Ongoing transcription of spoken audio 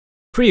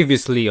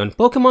Previously on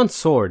Pokemon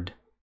Sword.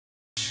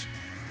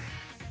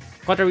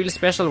 Caught a really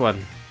special one,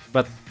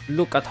 but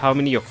look at how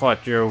many you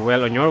caught. You're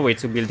well on your way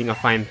to building a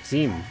fine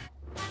team.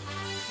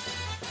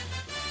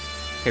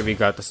 Okay, we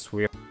got a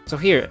Swift. So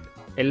here,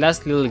 a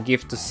last little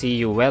gift to see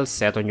you well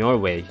set on your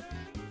way.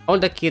 All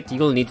the kit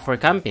you'll need for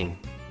camping.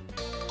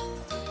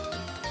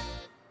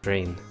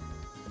 Drain.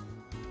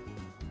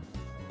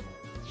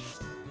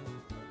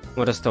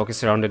 Motostoke is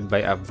surrounded by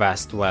a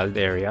vast wild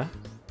area.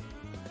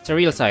 It's a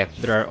real sight.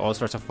 There are all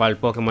sorts of wild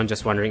Pokemon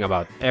just wandering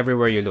about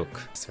everywhere you look.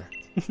 Sir.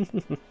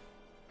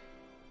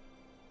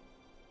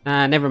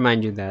 Never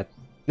mind that.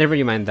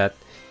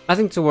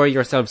 Nothing to worry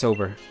yourselves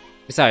over.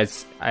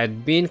 Besides,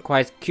 I'd been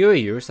quite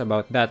curious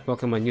about that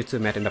Pokemon you two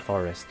met in the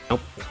forest. Nope.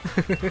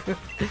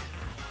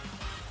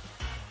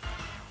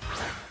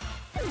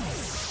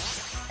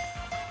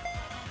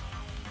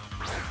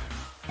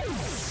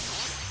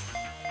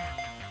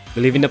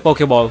 Believe in the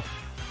Pokeball.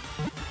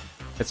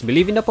 Let's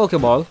believe in the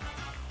Pokeball.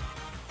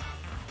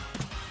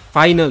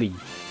 Finally!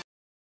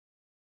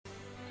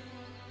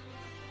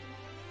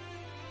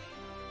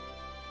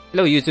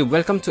 Hello YouTube,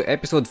 welcome to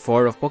episode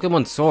 4 of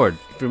Pokemon Sword.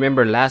 If you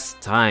remember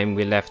last time,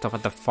 we left off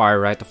at the far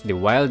right of the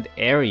wild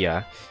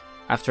area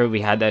after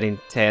we had an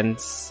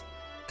intense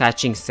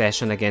catching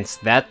session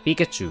against that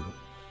Pikachu.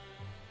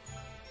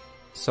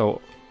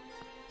 So,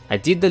 I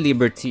did the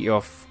liberty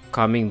of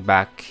coming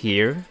back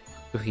here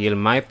to heal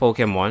my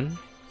Pokemon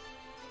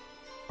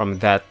from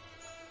that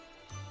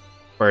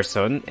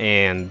person,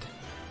 and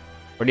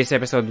for this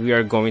episode, we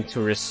are going to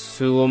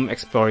resume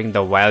exploring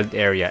the wild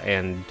area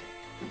and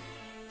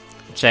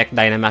check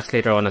Dynamax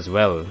later on as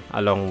well,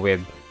 along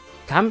with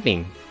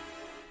camping.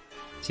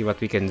 See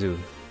what we can do.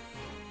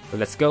 So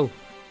let's go.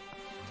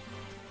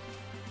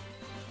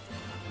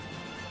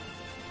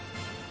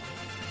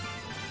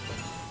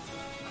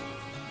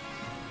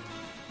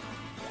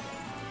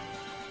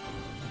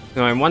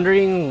 Now I'm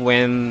wondering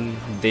when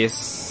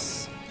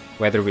this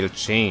weather will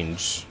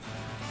change.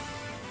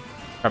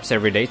 Perhaps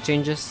every day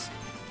changes?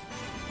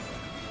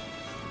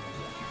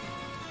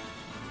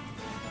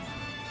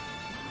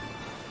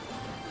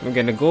 I'm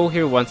gonna go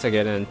here once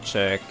again and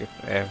check if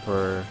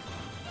ever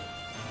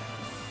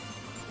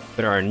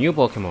there are new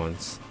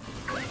Pokemons.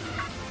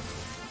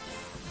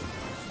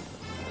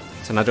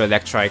 It's another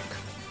Electrike.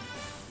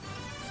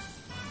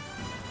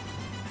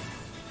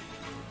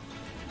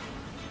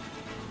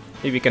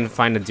 Maybe we can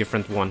find a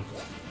different one.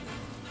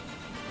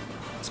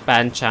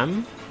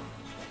 Spancham.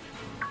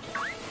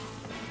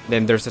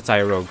 Then there's a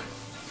Tyrogue.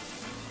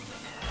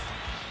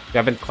 We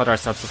haven't caught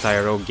ourselves a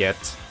Tyrogue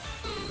yet.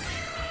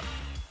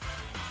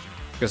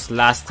 Because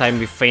last time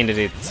we fainted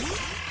it.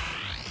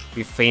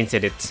 We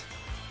fainted it.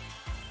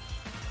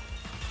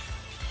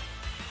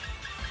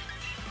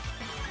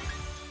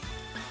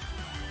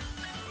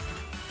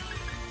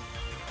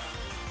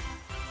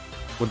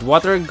 Would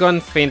Water Gun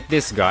faint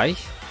this guy?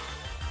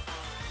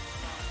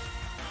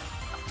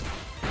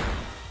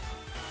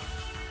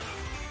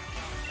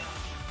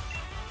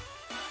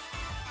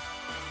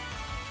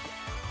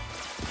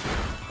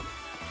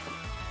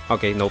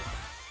 Okay, nope.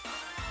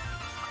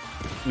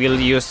 We'll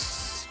use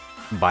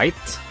Bite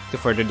to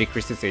further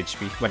decrease its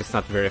HP, but it's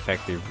not very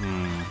effective.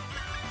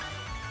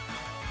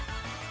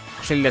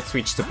 Actually, let's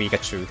switch to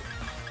Pikachu.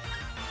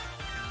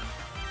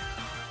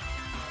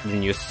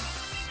 Then use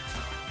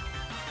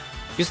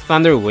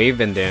Thunder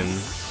Wave and then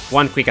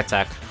one quick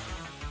attack.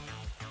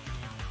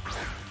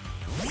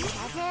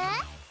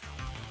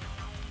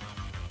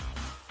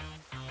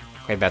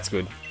 Okay, that's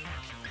good.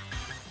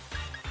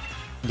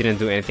 Didn't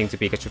do anything to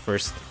Pikachu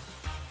first.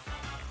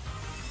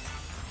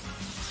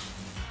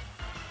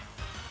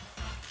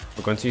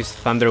 We're going to use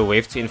Thunder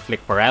Wave to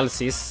inflict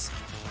paralysis,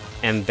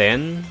 and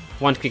then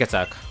one quick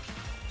attack.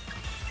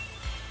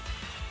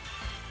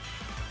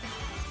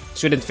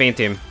 Shouldn't faint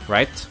him,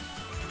 right?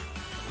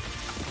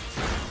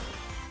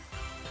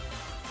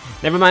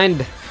 Never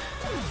mind.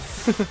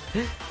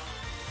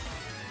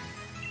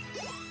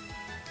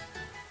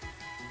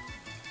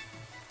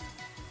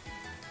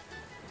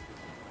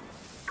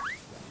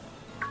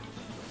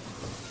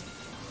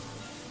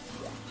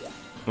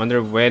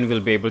 Wonder when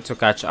we'll be able to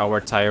catch our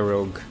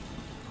Tyrogue.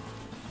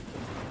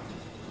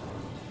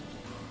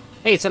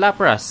 Hey, it's a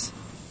Lapras!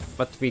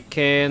 But we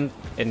can't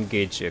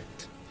engage it.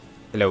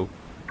 Hello.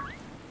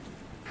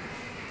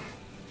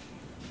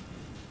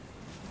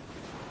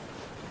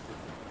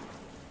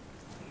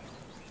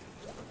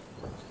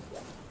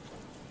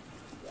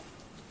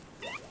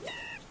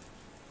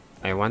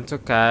 I want to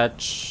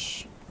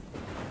catch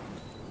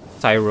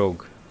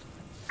Tyrogue.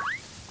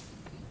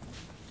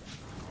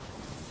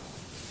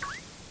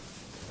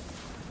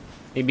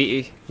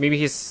 Maybe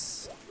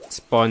his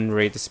spawn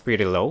rate is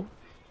pretty low.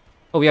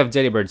 Oh, we have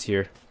Jellybirds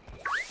here.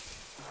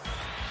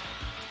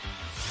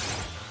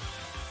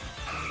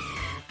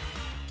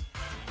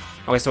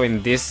 Okay, so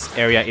in this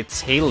area,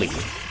 it's Haley.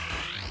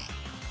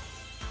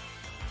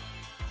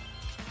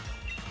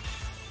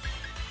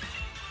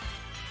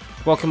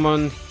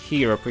 Pokemon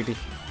here are pretty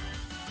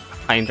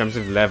high in terms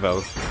of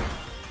level.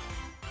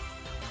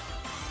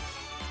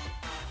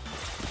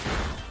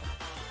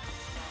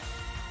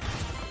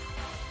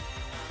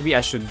 Maybe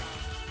I should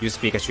use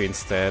Pikachu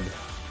instead.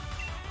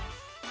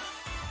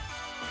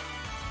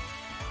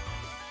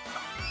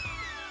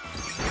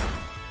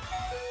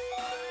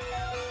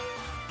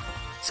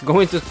 It's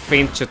going to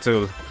faint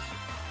Chatul.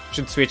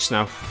 Should switch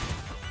now.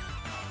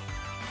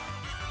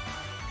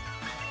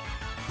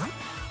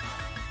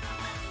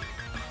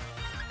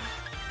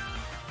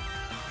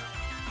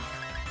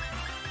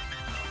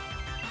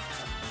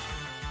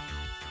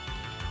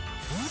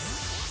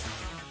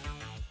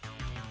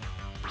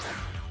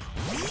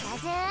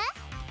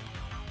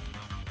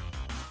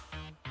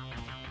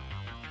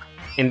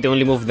 And the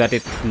only move that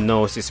it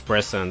knows is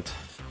present.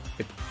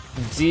 It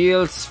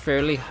deals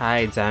fairly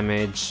high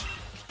damage.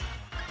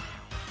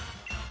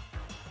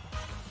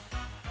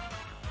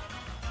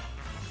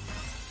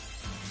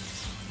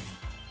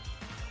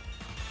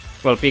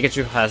 Well,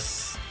 Pikachu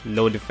has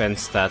low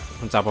defense stat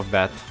on top of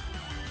that.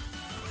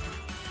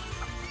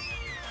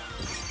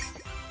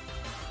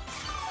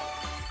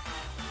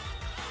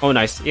 Oh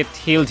nice, it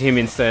healed him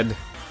instead.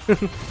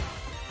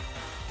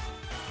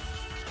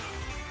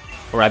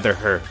 Or rather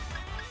her.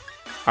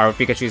 Our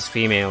Pikachu is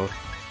female.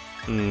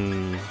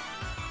 Don't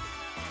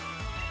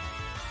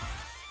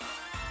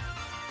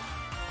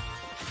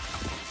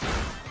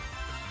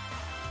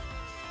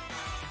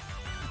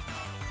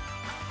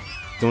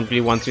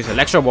really want to use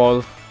Electro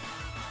Ball.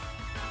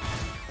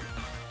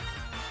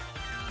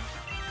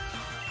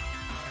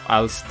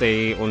 I'll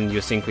stay on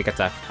using Quick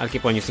Attack. I'll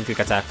keep on using Quick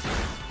Attack.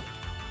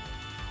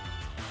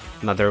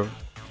 Another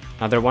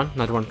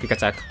one, Quick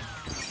Attack.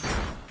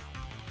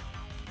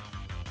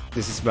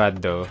 This is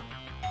bad though.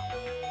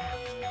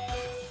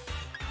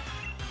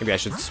 Maybe I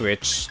should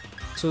switch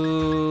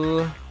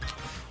to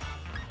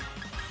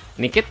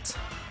Nickit.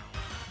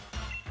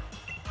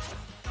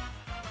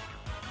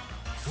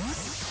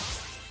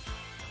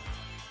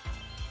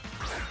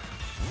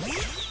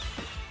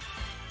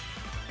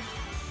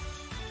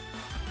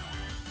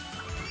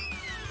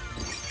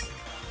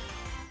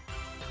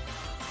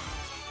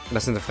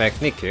 Doesn't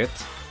affect Nickit.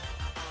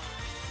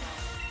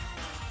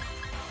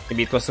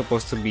 Maybe it was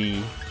supposed to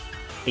be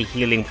a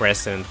healing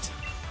present.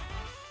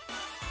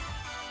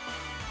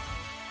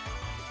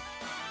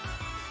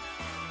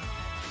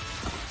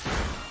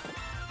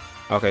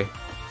 Okay,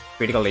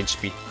 critical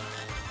HP.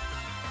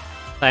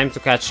 Time to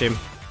catch him.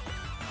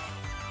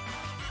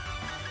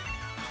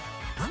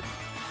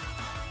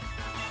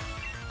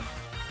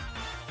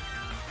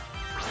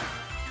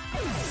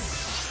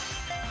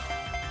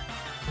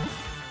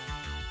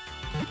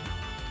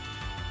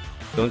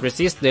 Don't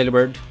resist,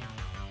 Delibird.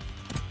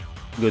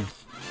 Good.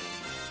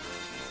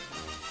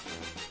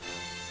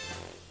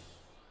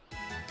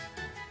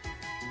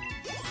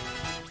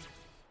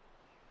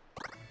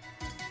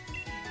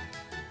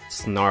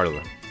 Snarl.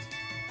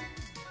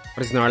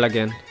 What is Snarl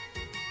again?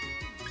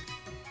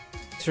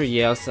 It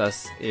yells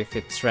as if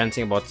it's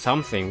ranting about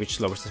something,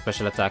 which lowers the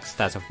special attack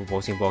stats of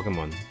opposing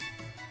Pokemon.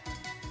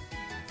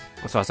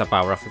 Also has a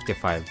power of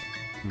 55.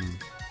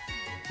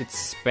 It's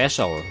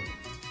special.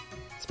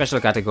 Special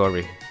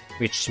category,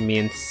 which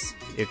means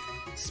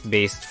it's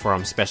based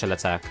from special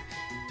attack.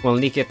 Well,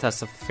 Nickit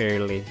has a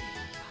fairly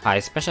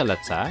high special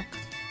attack.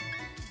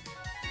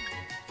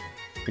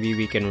 Maybe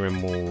we can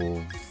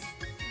remove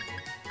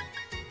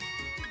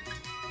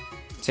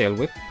Tail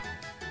Whip.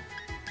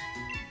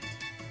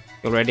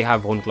 We already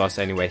have Hone Claws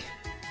anyway.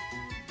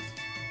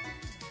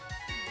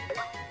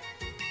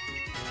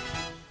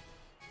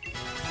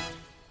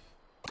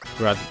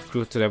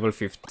 Grew to level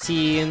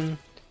 15.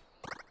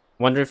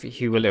 Wonder if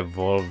he will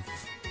evolve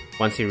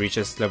once he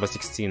reaches level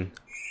 16.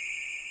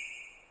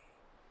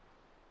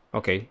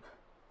 Okay,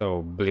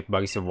 so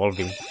Blipbug is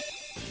evolving.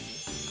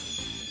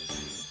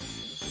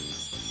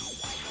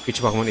 Which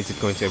Pokemon is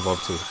it going to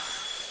evolve to?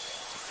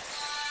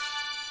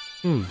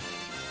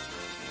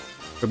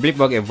 The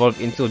Blipbug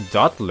evolved into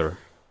Dottler.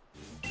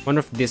 Wonder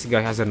if this guy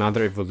has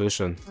another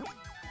evolution.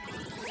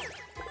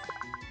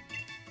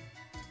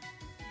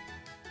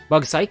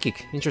 Bug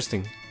Psychic,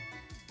 interesting.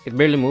 It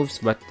barely moves,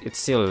 but it's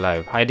still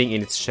alive. Hiding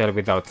in its shell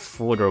without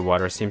food or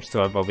water seems to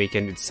have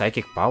awakened its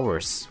psychic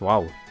powers.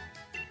 Wow.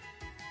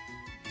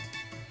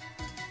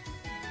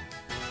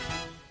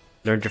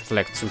 Learned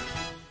Reflect too.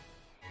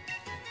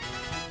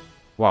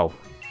 Wow.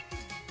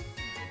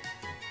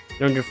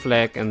 Learned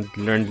Reflect and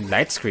learned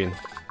Light Screen.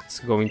 It's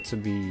going to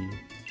be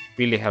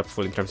really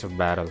helpful in terms of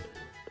battle.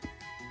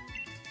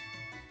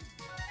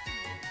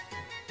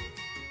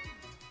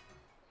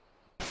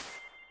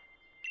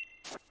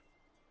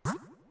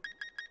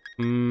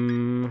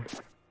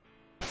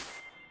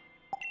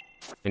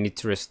 I need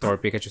to restore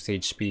Pikachu's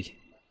HP.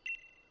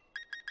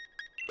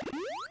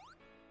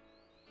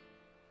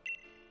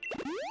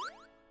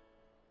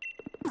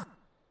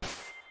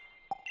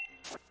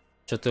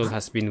 Chatul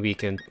has been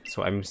weakened,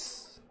 so I'm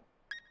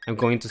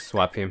going to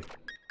swap him.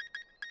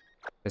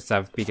 Let's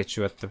have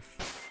Pikachu at the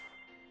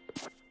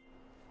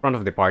front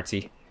of the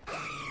party.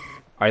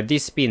 Are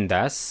these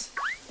Spindas?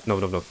 No.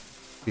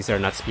 These are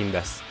not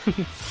Spindas.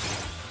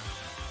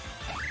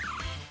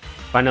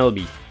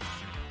 Panelby.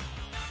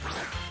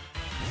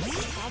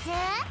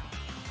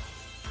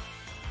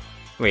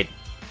 Wait.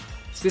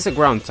 Is this a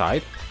ground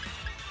type?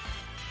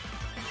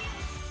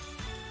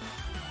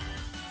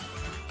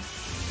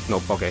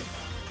 Nope, okay.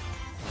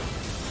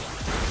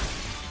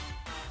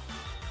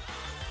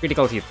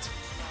 Critical hit.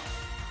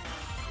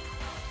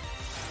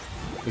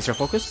 Laser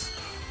focus?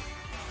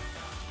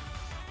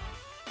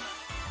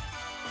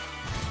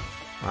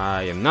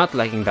 I am not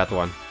liking that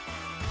one.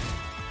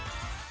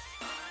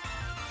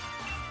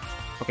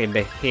 Okay,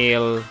 the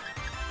hail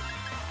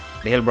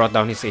brought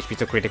down his HP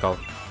to critical.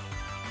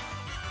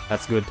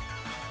 That's good.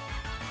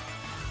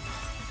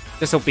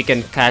 Just hope we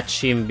can catch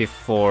him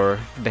before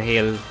the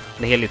hail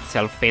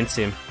itself faints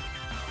him.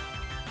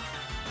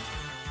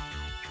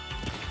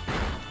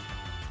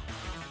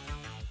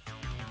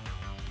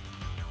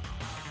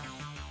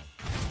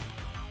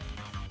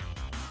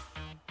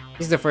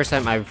 This is the first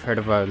time I've heard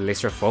of a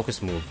laser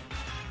focus move.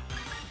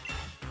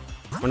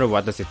 Wonder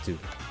what does it do?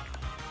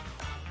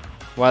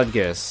 Wild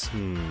guess.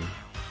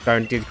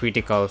 Guaranteed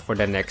critical for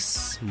the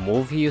next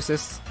move he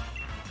uses.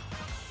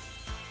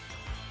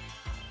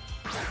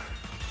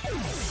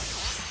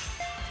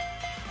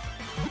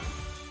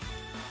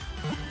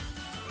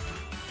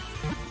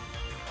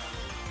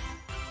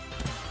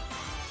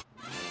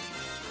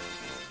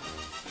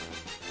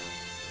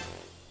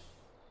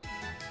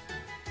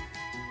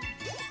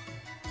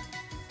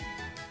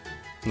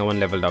 No one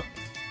leveled up.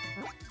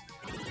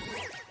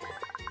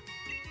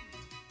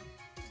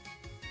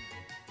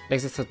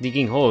 Lex is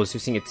digging holes.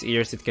 Using its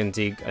ears, it can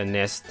dig a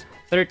nest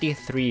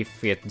 33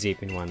 feet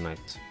deep in one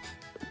night.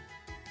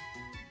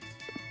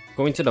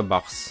 Go into the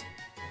box.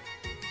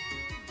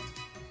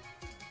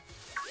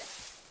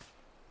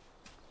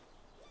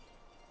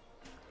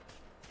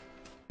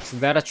 Is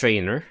that a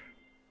trainer?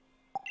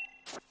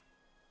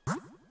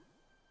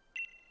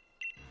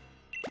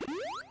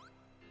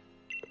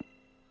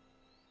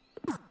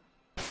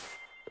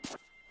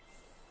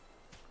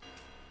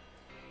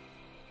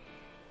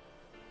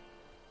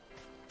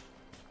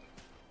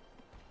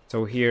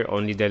 So here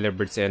only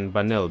Delibirds and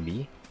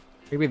Banelby.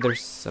 Maybe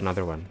there's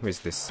another one. Who is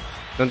this?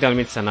 Don't tell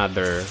me it's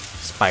another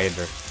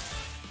spider.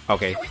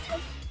 Okay.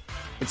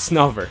 It's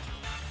Snover.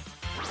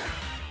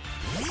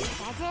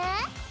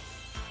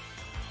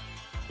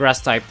 Grass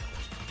type.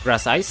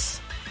 Grass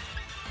Ice.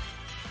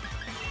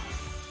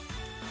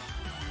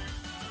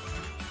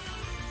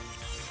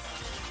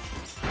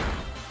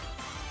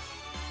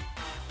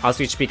 I'll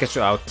switch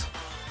Pikachu out.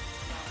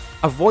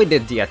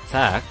 Avoided the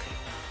attack.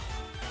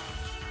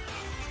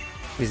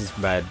 This is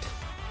bad.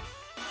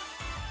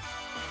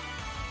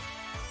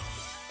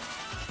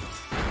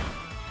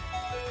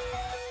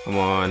 Come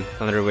on,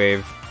 Thunder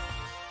Wave.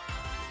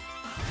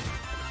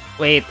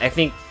 Wait, I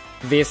think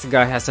this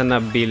guy has an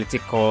ability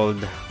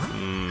called...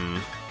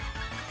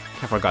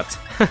 I forgot.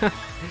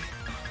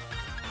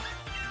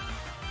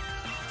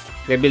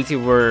 The ability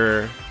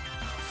were...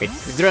 Wait,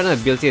 is there an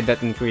ability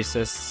that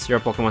increases your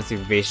Pokemon's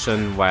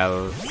evasion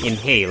while in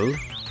hail?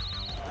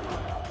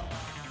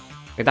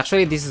 Wait,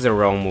 actually this is a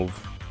wrong move.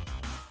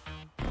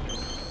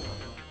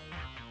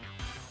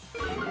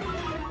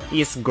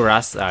 Is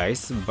Grass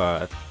Ice,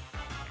 but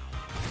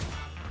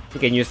you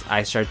can use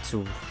Ice Shard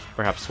to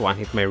perhaps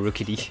one-hit my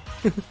Rookidee.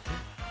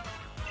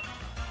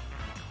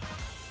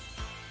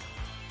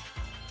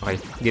 Okay,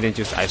 didn't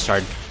use Ice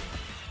Shard.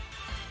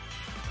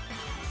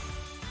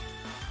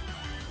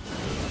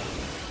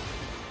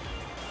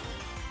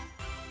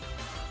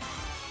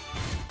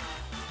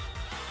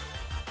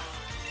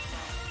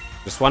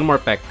 Just one more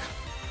peck.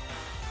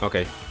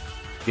 Okay,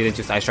 didn't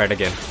use Ice Shard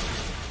again.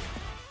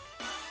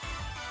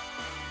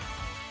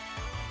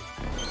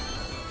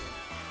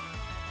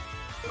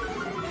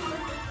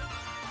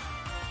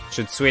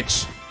 Should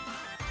switch.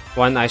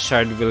 One Ice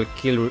Shard will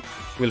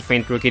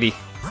faint Rookidee.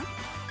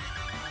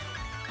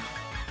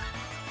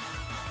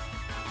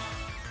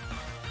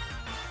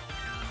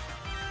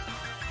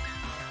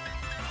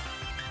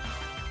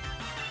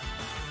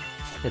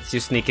 Let's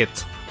use Sneak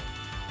It.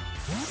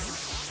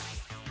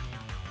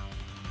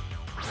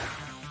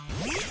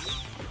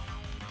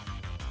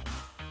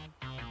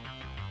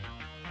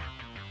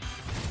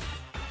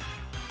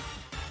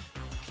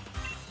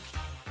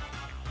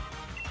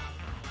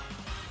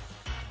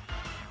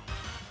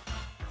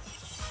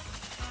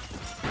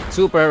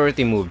 Two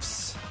priority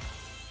moves.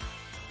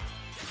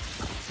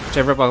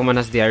 Whichever Pokemon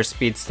has the higher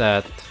speed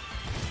stat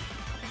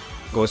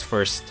goes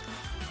first.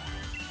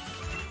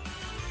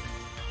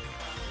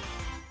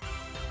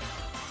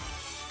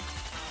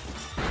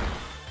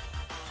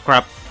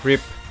 Crap,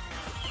 rip.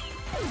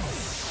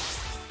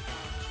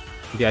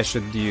 Maybe I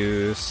should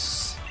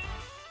use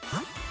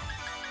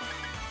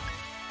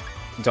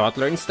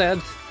Dottler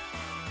instead.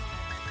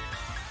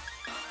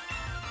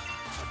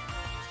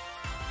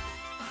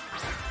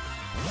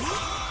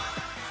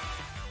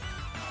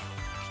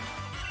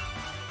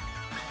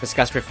 Let's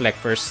cast Reflect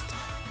first,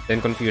 then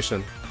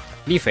Confusion.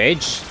 Leaf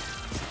Edge.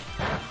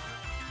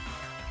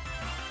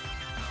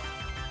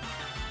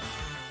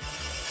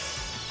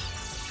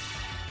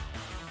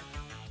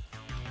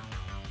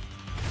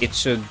 It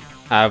should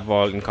have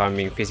all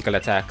incoming physical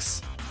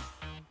attacks.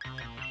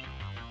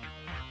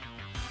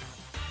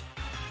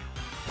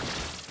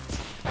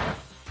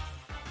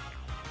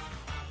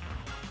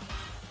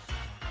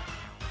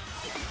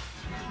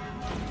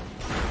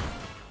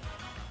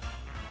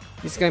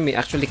 This guy may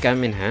actually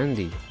come in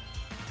handy.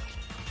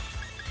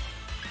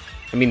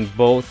 I mean,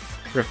 both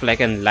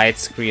reflect and light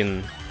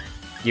screen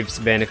gives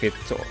benefit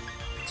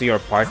to your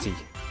party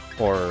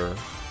for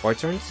 4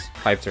 turns?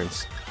 5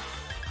 turns.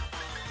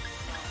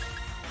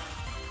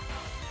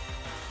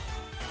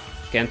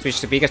 Can't switch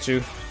to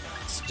Pikachu.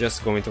 It's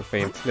just going to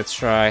faint. Let's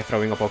try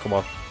throwing a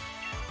Pokeball.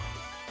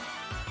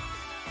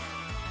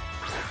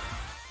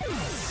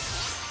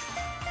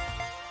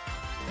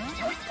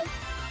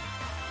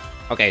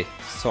 Okay,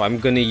 so I'm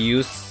gonna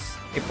use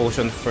a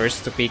potion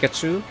first to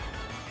Pikachu,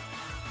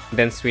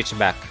 then switch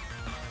back,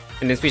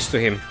 and then switch to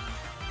him.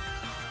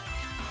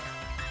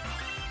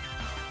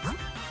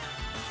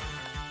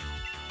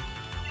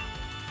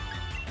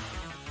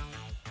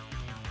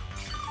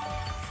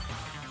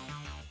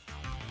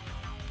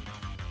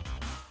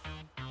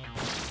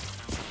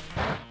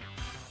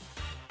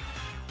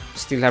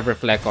 Still have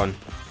Reflect on.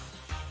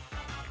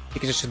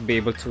 Pikachu should be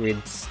able to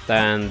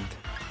withstand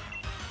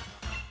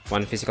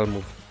one physical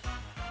move.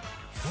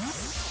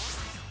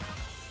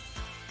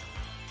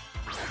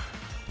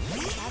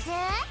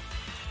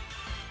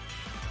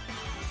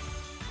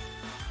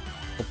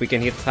 Hope we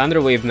can hit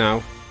Thunder Wave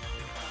now.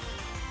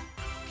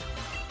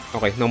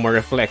 Okay, no more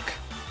Reflect.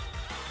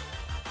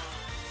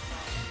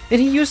 And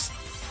he used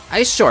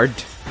Ice Shard.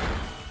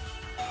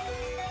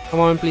 Come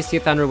on, please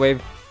hit Thunder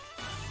Wave.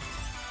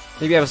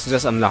 Maybe I was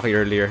just unlucky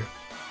earlier.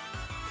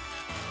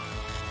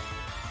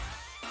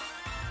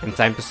 And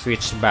time to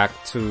switch back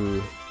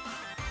to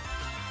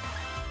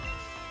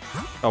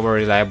our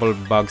reliable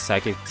Bug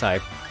Psychic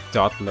type,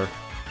 Dottler.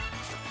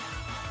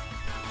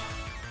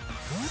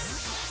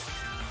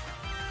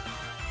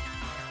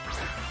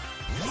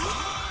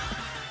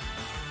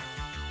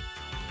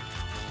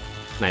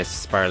 Nice,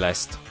 it's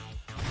paralyzed.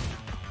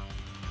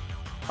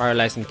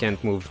 Paralyzed and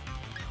can't move.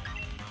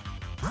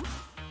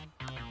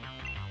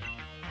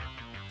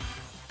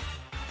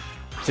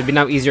 Should be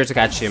now easier to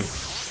catch him.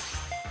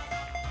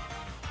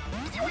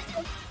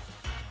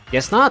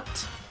 Guess not!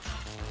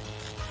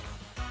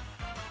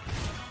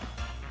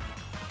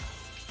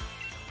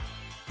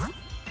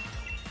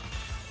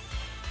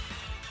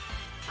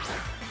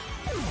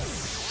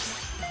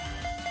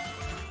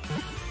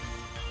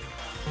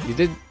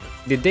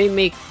 Did they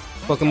make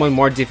Pokemon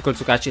more difficult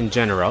to catch in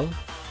general,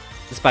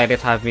 despite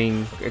it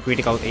having a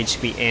critical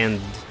HP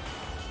and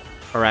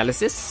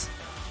paralysis?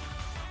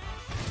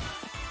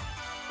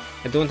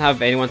 I don't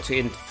have anyone to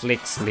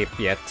inflict sleep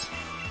yet.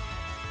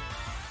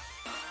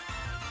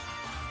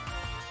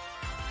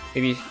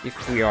 Maybe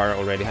if we are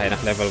already high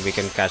enough level, we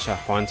can catch a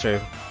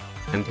Haunter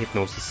and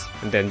Hypnosis,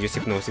 and then use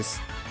Hypnosis.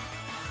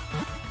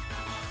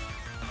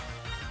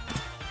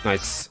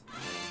 Nice.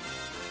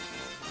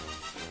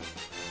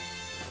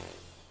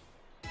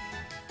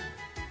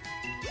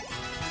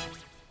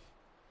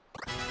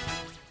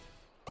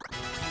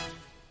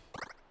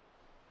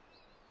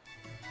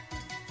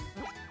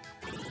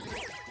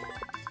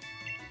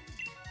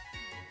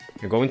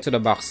 You're going to the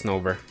box,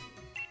 Snover.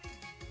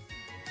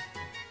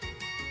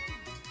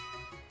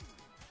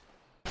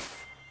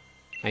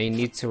 I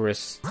need to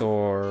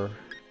restore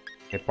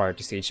my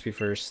party's HP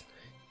first.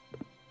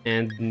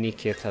 And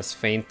Nikit has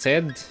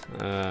fainted.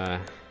 I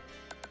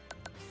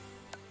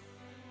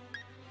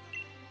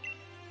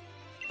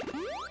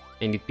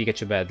need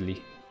Pikachu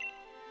badly.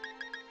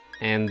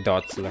 And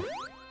Dottler.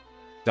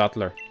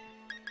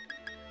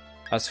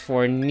 As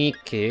for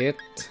Nikit,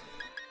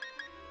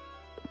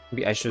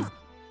 maybe I should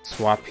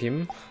swap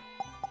him.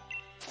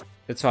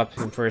 Let's swap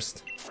him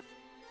first.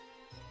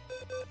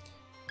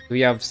 Do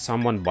we have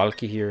someone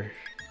bulky here?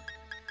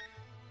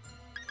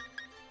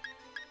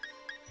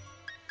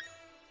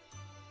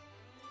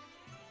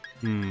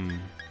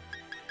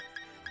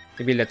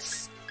 Maybe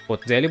let's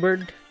put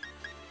Delibird.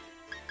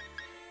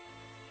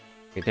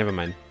 Wait, never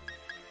mind.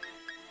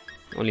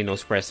 Only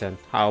knows present.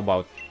 How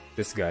about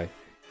this guy?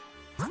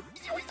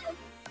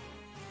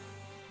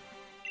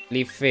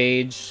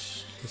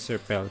 Leafage,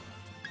 Serpelt.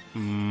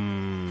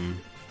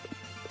 Fine,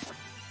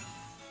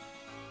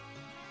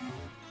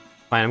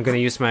 I'm gonna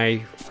use my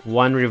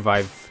one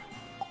revive.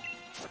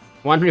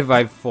 One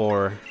revive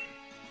for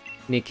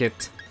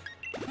Nikit.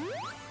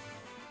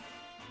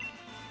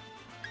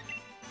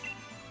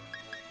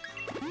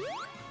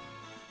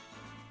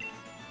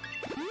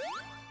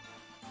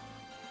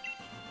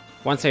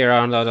 Once I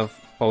run out of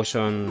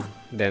potion,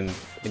 then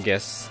I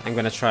guess I'm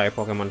gonna try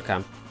Pokemon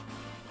Camp.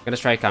 I'm gonna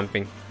try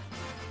camping.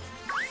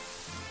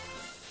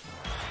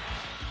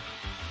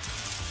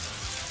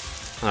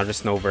 Another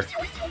Snover.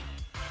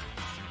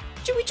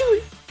 Chewy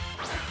chewy!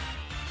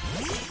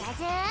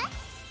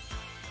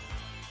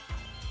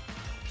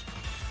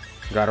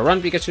 Gotta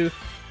run, Pikachu!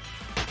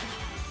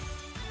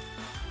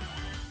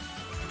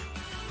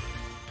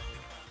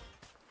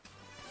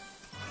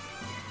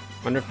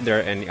 Wonder if there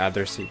are any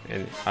others here.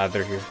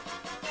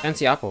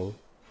 Fancy apple.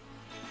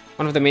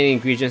 One of the main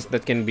ingredients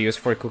that can be used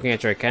for cooking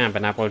at your camp,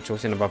 an apple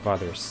chosen above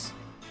others.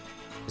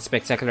 A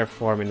spectacular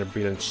form in a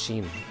brilliant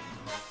sheen.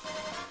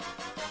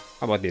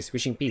 How about this?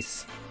 Wishing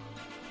Peace.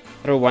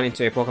 Throw one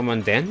into a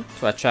Pokemon den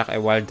to attract a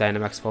wild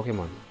Dynamax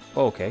Pokemon.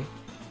 Oh, okay.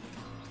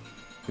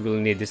 We will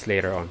need this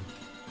later on.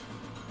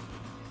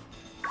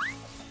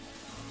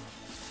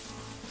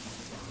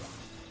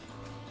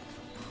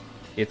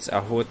 It's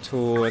a Hoot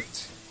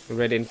Hoot.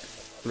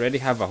 Already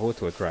have a Hoot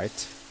Hoot,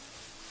 right?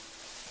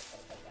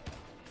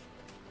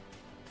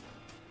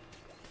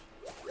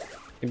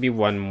 Maybe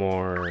one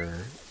more.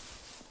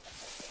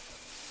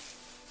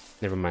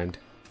 Never mind.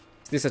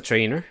 Is this a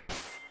trainer?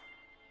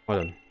 Hold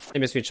on.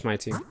 Let me switch my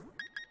team.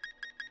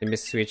 Let me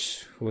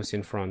switch who's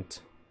in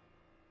front.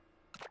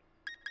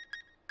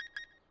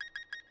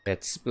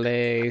 Let's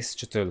place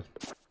Chutul.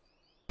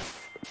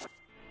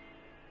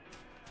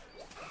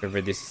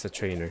 Whoever this is a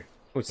trainer.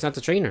 Oh, it's not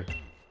a trainer.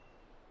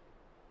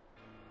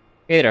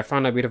 Hey there, I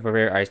found a bit of a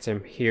rare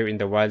item here in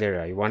the wild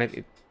area. You wanted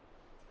it?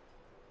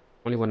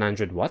 Only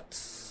 100 what?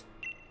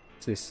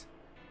 What's this?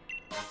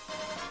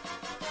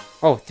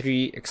 Oh,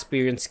 3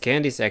 experience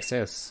candies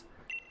excess.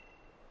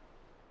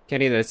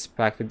 Candy that's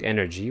packed with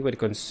energy. When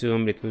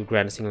consumed, it will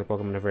grant a single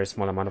Pokemon a very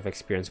small amount of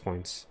experience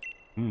points.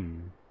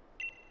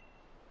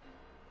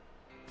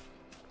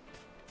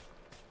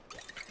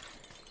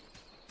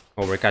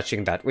 Oh, we're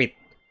catching that. Wait.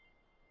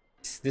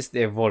 Is this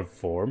the evolved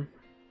form?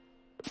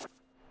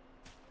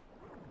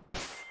 I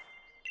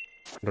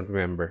don't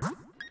remember.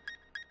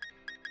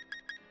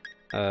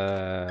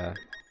 Well,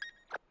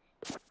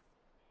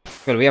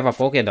 we have a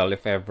Pokédoll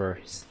if ever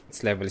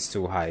its level is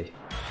too high.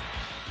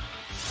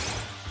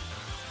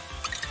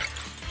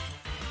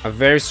 A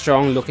very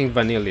strong looking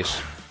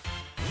Vanillish.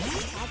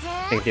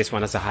 I think this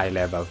one has a high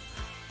level.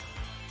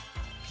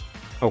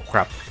 Oh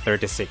crap,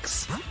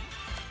 36.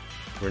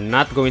 We're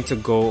not going to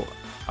go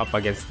up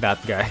against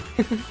that guy.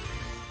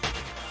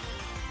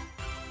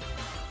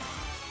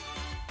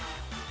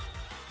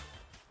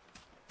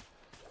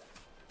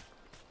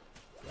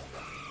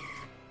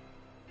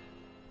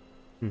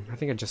 I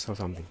think I just saw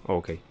something. Oh,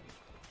 okay.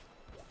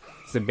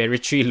 It's the berry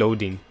tree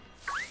loading.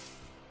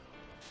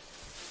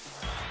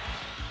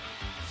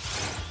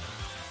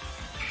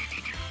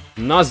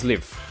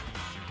 Nuzleaf.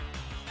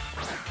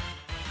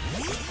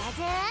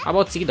 How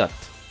about Seedot?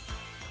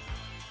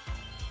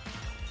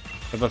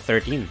 Level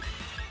 13.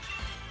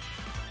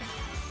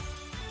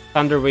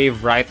 Thunder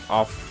Wave right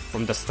off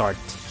from the start.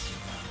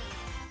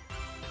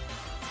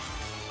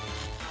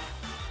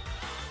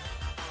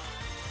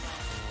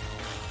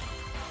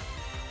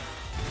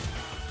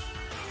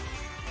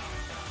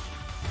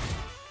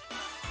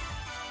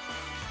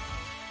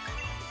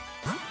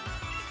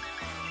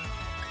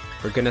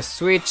 We're gonna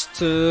switch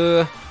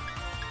to...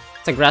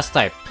 It's a grass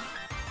type.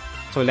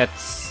 So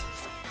let's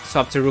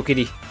swap to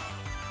Rookidee.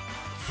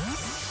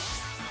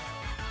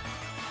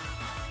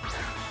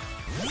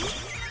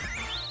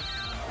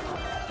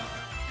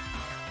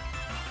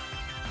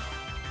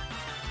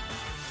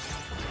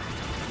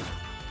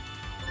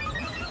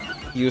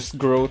 Use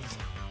growth.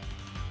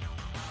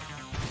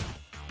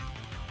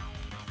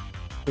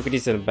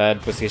 Rookidee's in a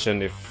bad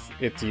position if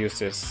it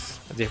uses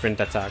a different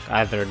attack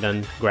other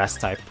than grass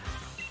type.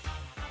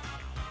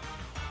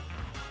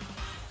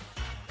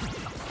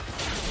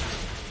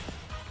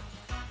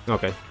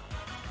 Okay.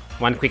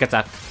 One quick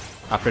attack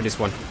after this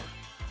one.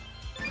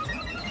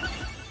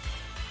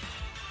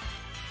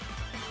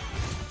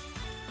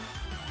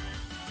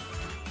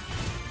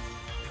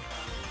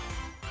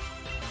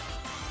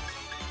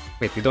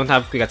 Wait, we don't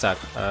have quick attack.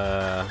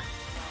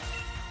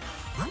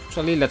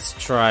 Actually, let's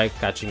try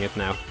catching it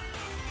now.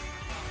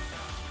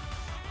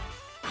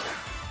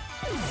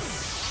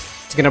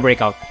 It's gonna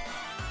break out.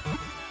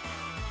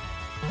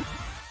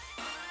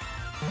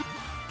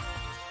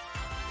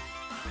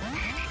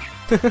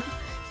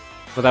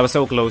 But I was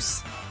so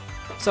close.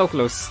 So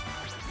close.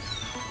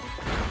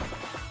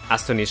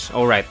 Astonish.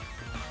 Alright.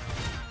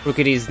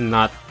 Rookidee is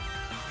not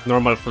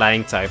normal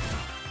flying type.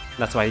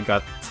 That's why he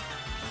got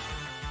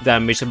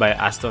damaged by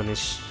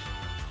Astonish.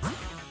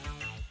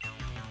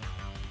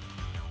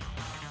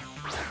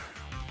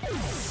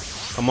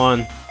 Come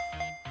on.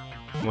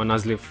 Come on,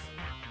 Nuzleaf.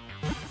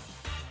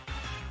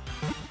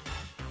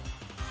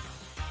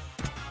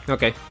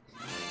 Okay.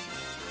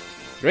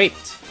 Great.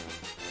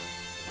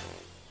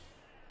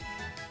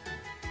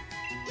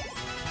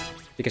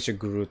 Pikachu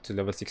grew to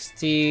level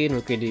 16,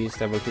 Rookidee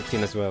is level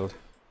 15 as well.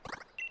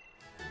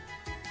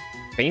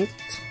 Paint.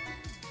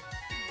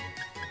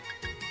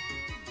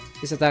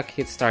 This attack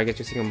hits target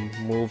using a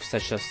move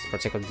such as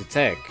Protect or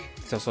Detect.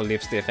 It also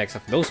lifts the effects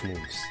of those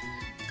moves.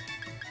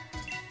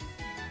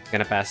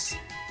 Gonna pass.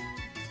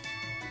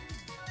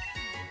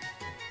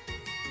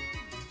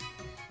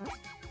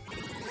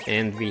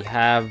 And we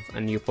have a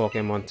new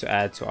Pokemon to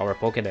add to our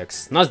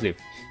Pokédex, Nuzleaf.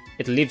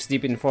 It lives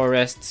deep in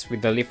forests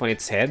with the leaf on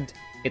its head.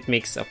 It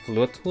makes a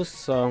flute whose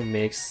song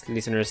makes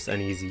listeners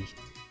uneasy.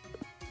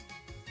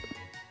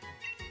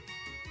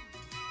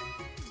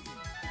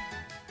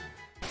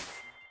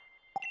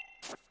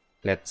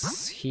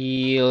 Let's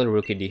heal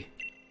Rookidee.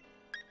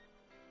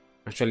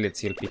 Actually,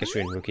 let's heal Pikachu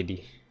and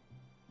Rookidee.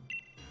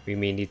 We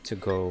may need to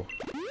go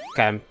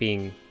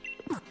camping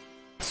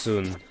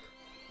soon.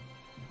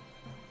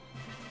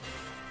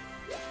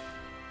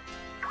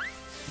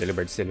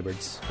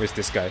 Delibirds. Where's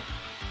this guy?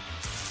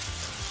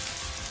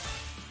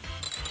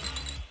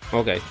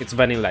 Okay, it's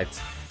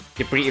Vanillite.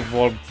 The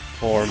pre-evolved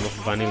form of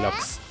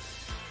Vanilluxe.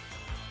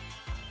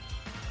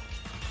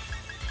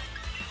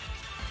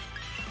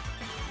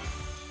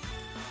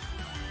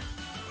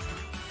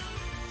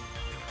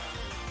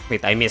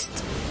 Wait, I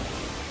missed.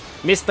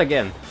 Missed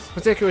again.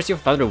 What's the accuracy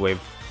of Thunder Wave?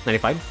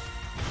 95?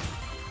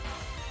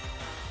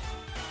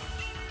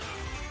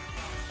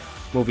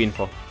 Move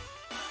info.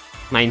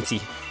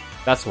 90.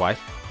 That's why.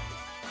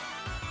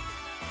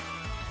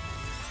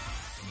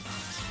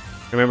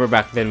 Remember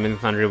back then when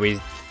Thunder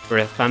Wave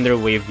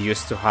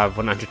used to have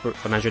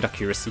 100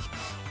 accuracy.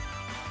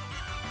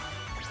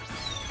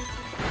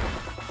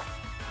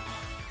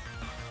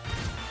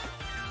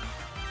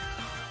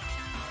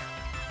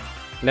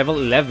 Level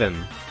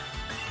 11.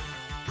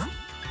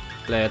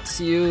 Let's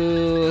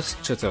use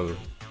Chuttle.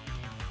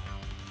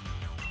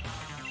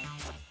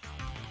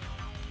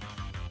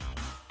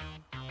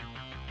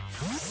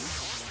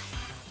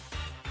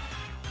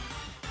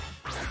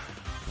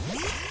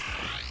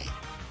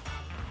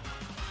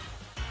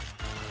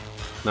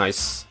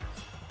 Nice.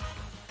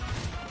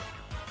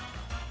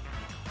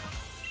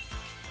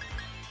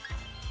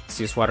 Let's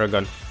use Water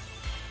Gun.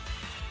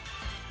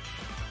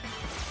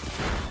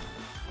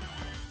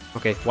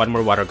 Okay, one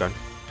more Water Gun.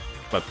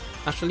 But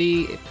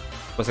actually, it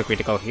was a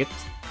critical hit.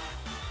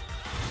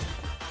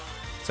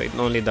 So it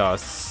only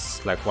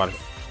does like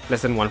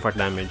less than 1/4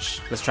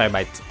 damage. Let's try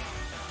Bite.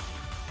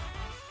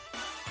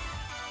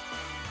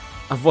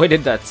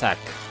 Avoided the attack.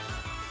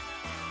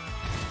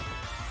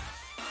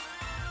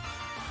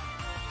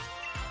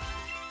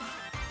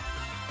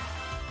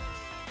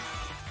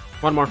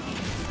 One more.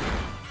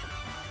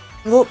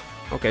 Whoop.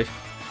 Okay.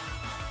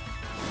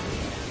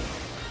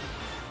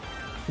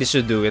 This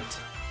should do it.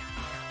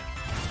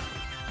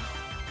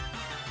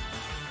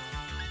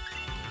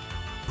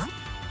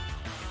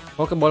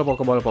 Pokeball,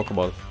 Pokeball,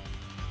 Pokeball.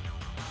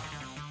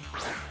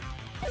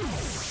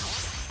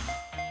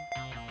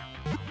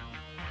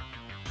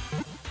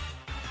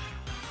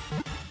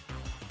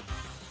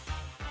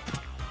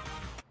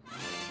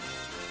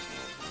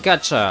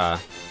 Gotcha!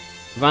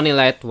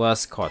 Vanillite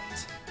was caught.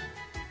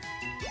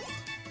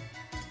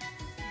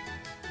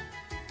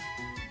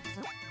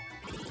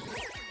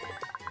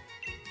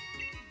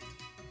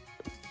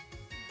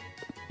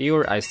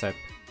 Pure Ice type.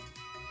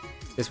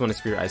 This one is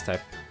pure Ice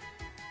type.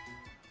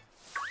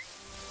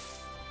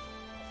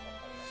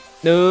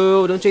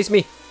 No, don't chase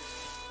me!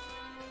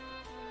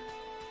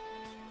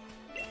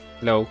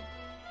 Hello.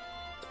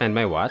 Spend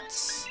my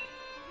watts.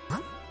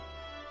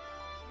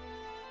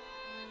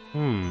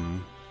 I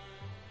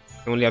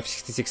only have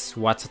 66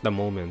 watts at the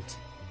moment.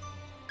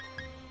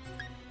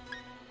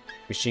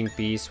 Wishing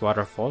Piece,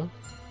 Waterfall.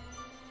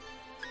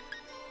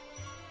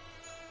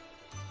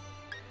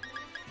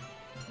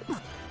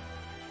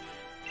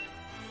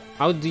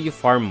 How do you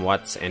farm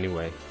watts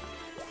anyway?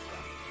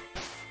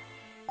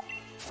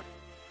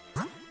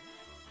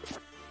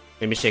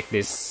 Let me check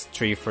this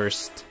tree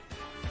first.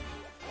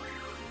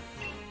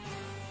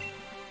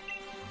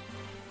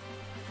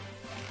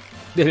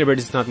 The bird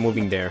is not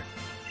moving there.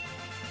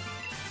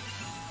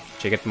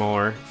 Check it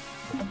more.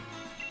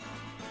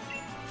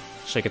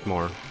 Check it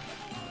more.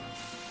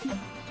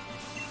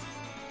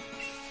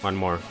 One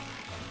more.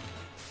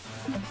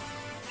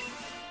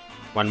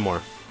 One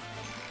more.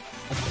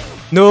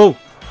 No!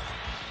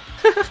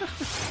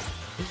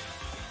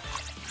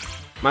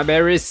 My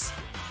berries!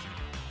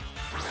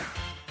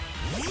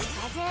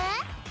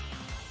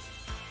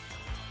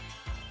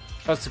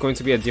 That's going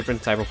to be a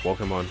different type of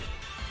Pokemon.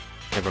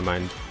 Never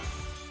mind.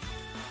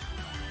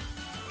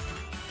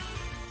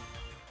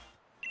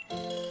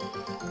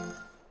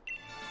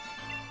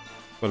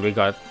 Well, we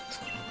got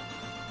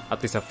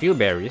at least a few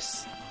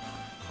berries.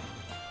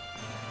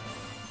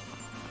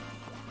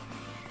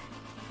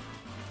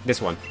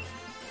 This one.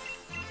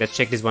 Let's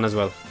check this one as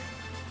well.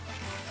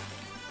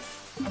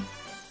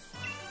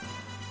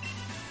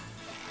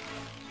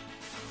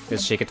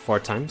 Let's shake it 4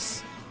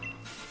 times.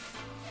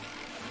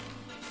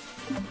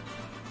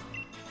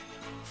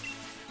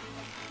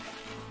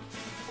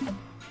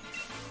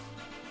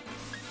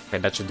 Okay,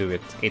 that should do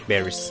it. 8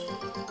 berries.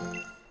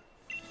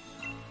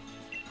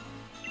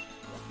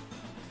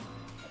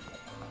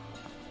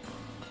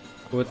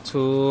 Toot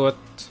toot.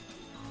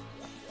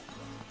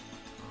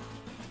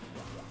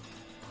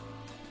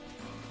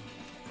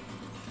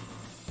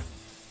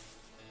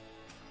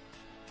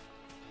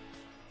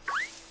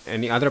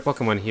 Any other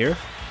Pokemon here?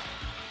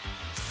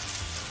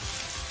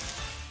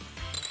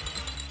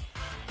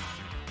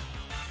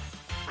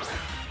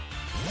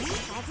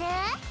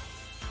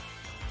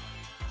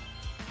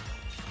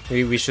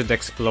 Maybe we should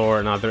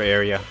explore another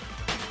area.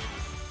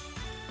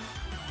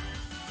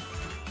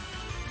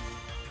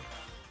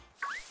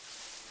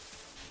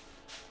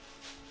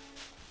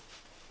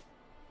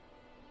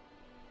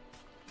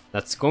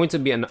 That's going to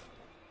be an...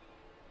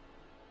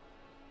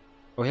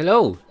 Oh,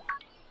 hello!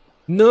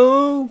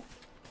 No!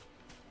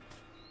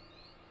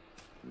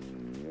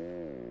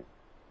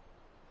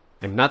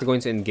 I'm not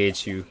going to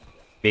engage you,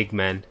 big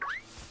man.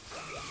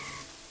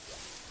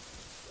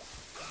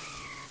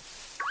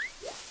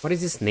 What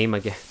is his name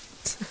again?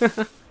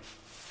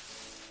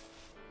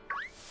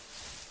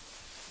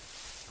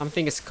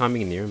 Something is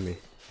coming near me.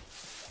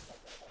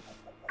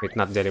 Wait,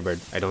 not Delibird.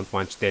 I don't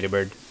want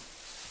Delibird.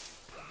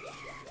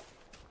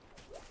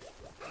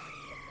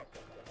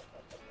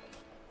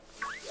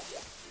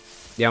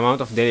 The amount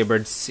of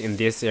Delibirds in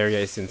this area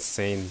is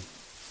insane,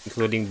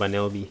 including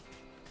Banelby.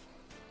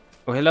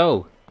 Oh,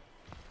 hello!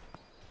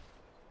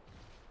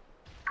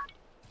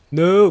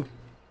 No!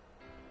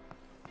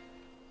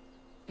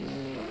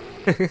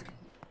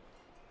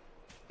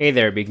 Hey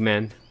there, big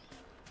man.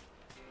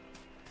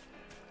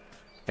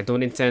 I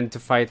don't intend to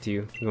fight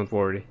you, don't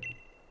worry.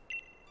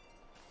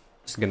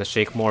 Just gonna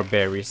shake more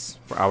berries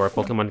for our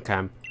Pokemon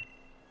camp.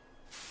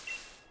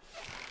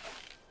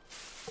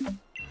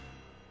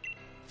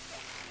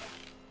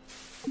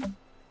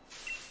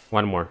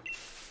 One more.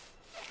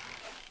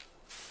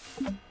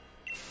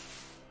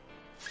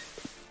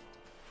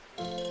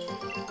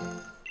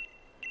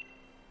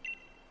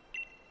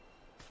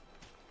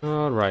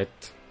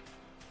 Alright.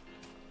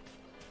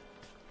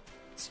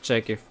 Let's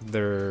check if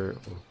they're...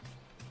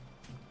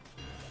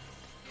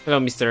 Hello,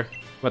 mister.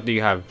 What do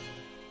you have?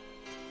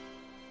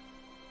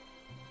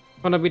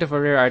 Found a bit of a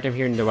rare item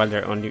here in the wild.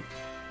 There are only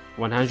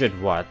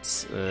 100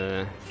 watts.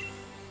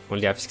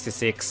 Only have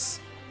 66.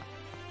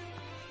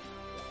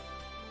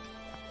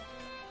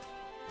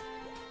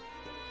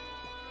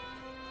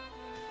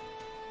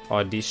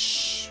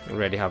 Oddish.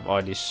 Already have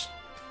Oddish.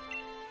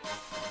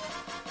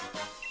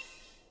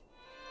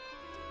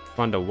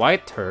 Found a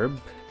white herb.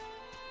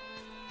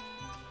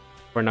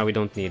 For now, we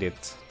don't need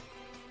it.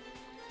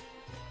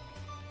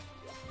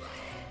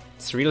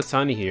 It's real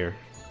sunny here.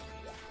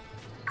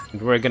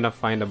 And we're gonna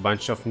find a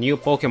bunch of new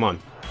Pokemon.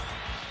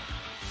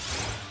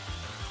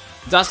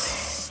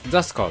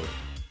 Duskull.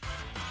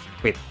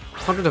 Wait,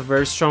 found a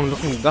very strong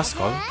looking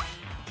Duskull?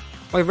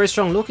 Why very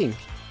strong looking?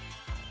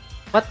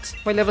 What?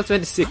 Why level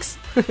 26?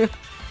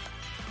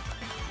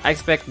 I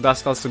expect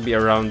Duskulls to be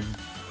around...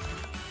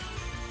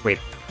 Wait,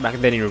 back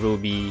then in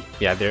Ruby,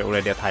 yeah, they're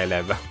already at high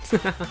level.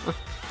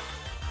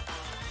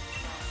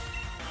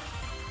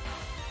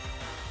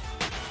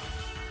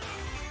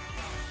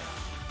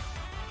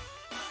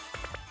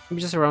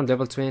 Maybe just around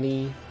level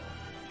 20.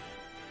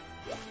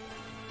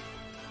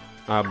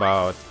 How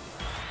about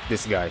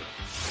this guy?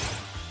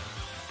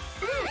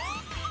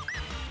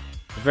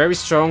 Very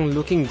strong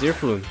looking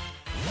Deerfloon.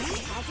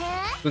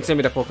 Don't tell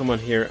me the Pokemon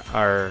here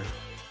are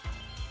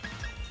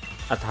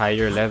at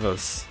higher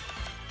levels.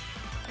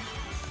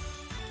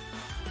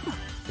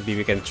 Maybe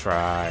we can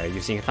try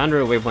using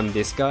Thunder Wave on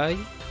this guy.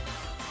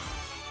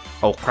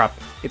 Oh crap,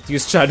 it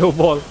used Shadow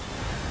Ball.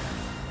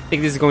 I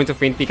think this is going to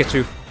faint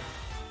Pikachu.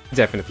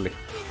 Definitely.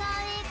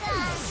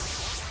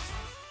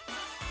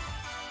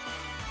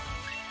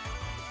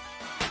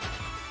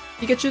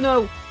 Pikachu,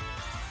 no!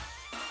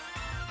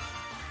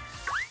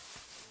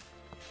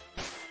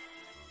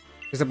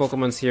 Because the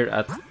Pokemons here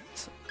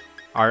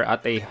are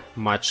at a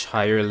much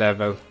higher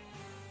level.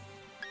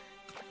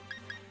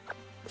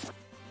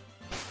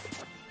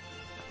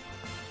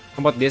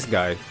 How about this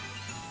guy?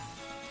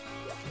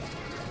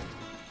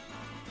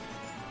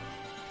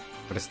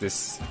 What is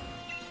this?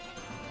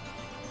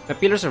 The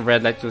pillars of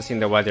red light tools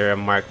in the wild area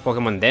mark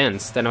Pokemon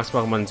dens. 10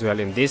 Pokemon dwell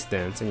in these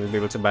dens, and you'll be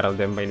able to battle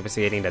them by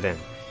investigating the den.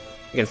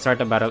 You can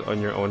start a battle on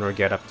your own or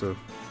get up to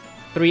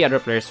 3 other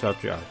players to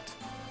help you out.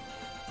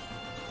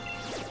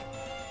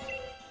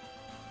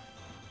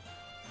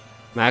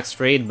 Max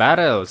Raid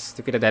Battles!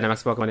 Defeat a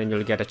Dynamax Pokemon and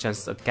you'll get a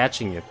chance at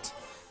catching it.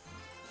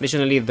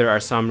 Additionally, there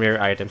are some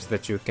rare items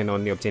that you can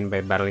only obtain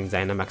by battling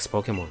Dynamax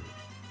Pokemon.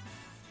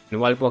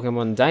 And while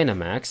Pokemon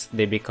Dynamax,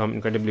 they become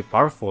incredibly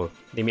powerful.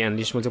 They may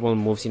unleash multiple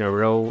moves in a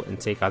row and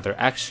take other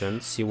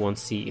actions you won't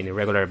see in a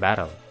regular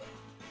battle.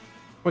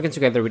 Working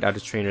together with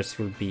other trainers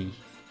will be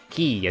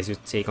key as you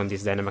take on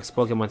these Dynamax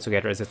Pokemon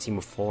together as a team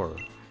of 4.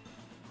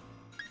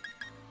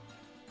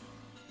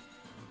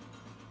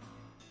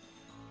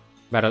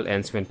 Battle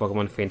ends when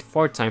Pokemon faint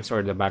 4 times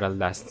or the battle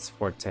lasts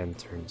for 10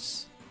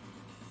 turns.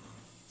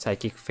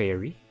 Psychic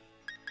Fairy?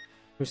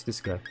 Who's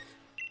this guy?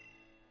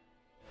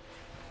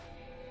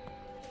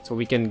 So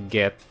we can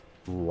get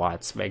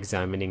watts by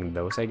examining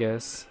those, I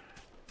guess.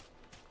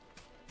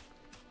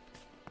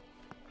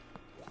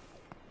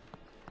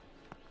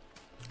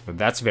 Well,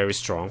 that's very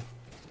strong.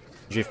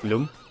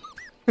 Drifloom.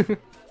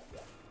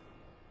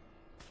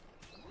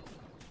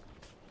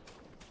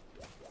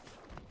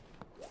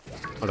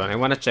 Hold on, I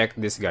wanna check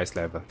this guy's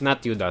level.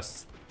 Not you,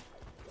 Duskull.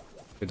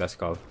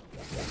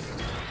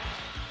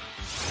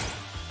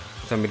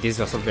 Tell me this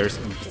is also very,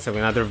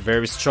 another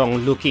very strong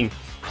looking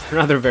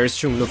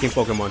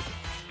Pokemon.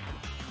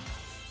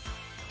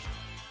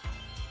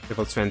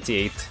 Level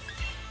 28.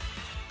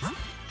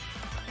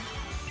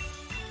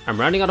 I'm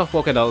running out of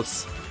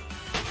Pokédolls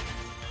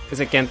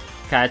because I can't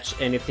catch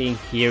anything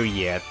here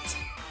yet.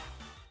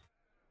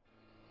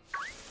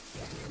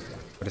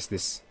 What is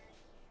this?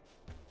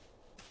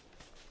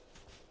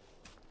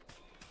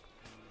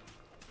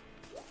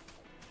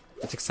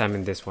 Let's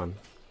examine this one.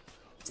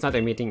 It's not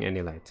emitting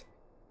any light.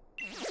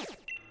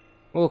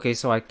 Okay,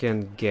 so I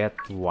can get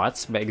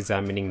watts by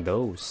examining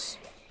those.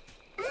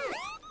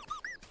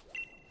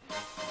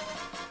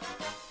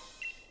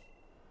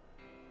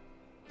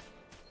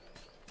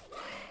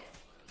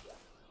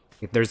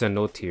 If there's a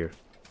note here.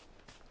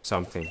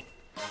 Something.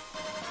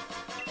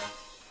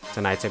 It's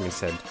an item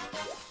instead.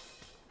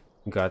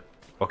 Got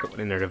Pokemon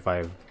in a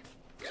revive.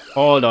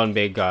 Hold on,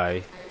 big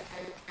guy.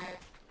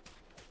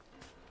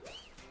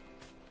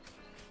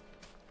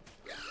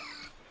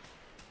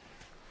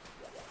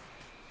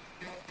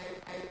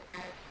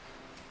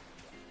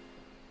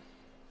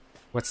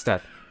 What's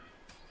that?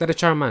 Is that a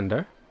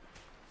Charmander?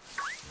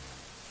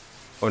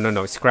 Oh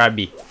no, it's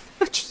Krabby.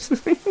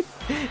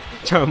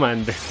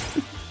 Charmander.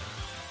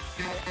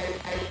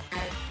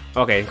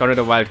 Okay, encounter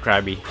the wild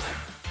Krabby.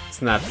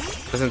 It's not,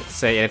 doesn't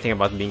say anything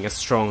about being a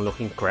strong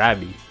looking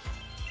Krabby.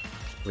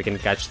 We can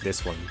catch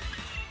this one.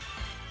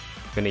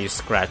 I'm gonna use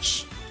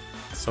Scratch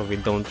so we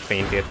don't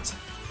faint it.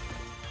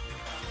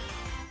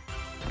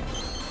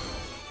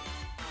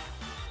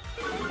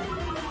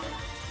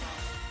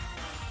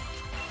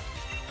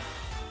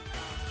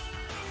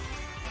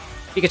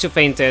 Pikachu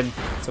fainted,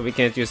 so we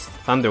can't use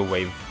Thunder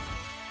Wave.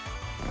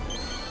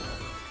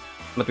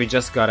 But we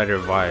just got a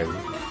revive.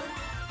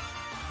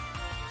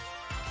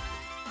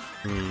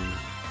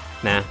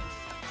 Nah. I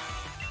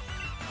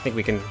think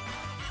we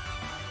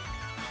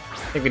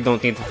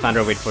don't need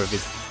Thunder Wave for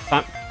this.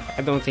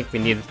 I don't think we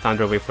need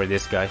Thunder Wave for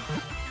this guy.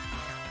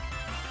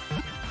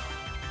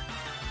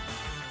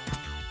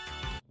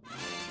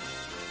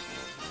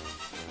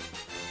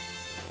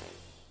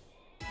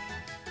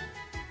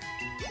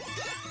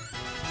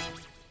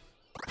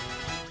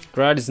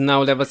 Grad is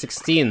now level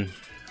 16.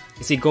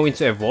 Is he going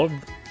to evolve?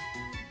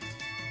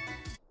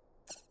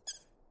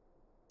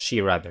 She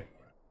rather.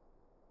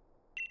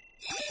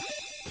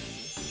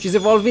 She's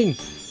evolving!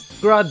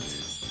 Grad!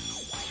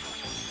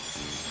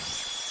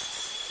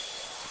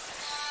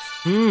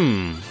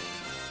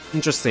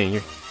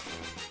 Interesting.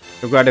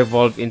 Your Grad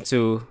evolved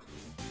into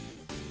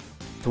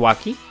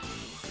Thwackey?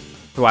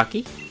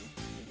 Thwackey?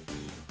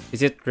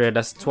 Is it read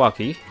as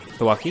Thwackey?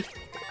 Thwackey?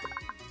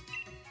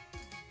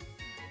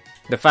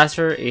 The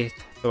faster a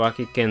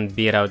Thwackey can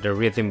beat out the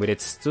rhythm with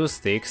its two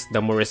sticks,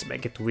 the more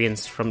respect it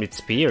wins from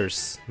its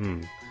peers.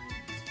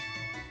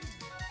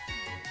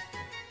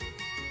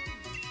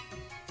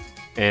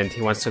 And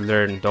he wants to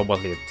learn Double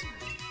Hit.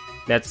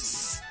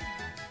 Let's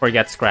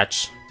forget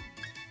Scratch.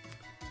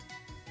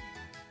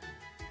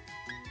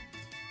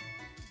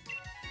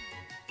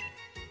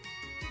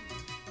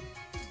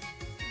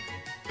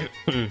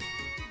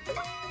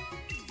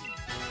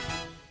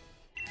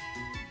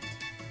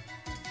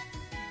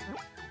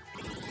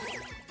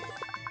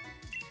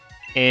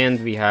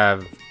 And we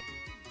have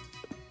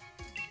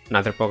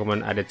another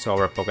Pokemon added to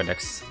our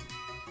Pokedex.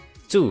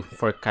 2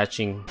 for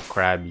catching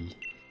Krabby.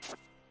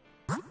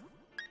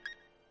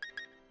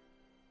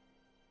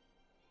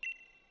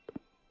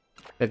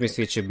 Let me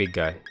switch you, big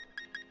guy.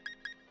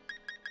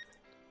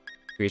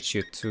 Switch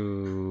you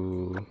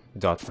to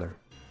Dottler.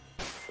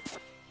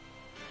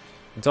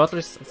 Dottler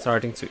is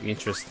starting to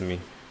interest me.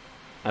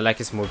 I like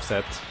his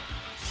moveset.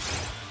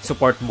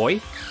 Support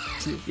boy?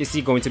 Is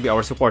he going to be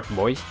our support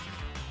boy?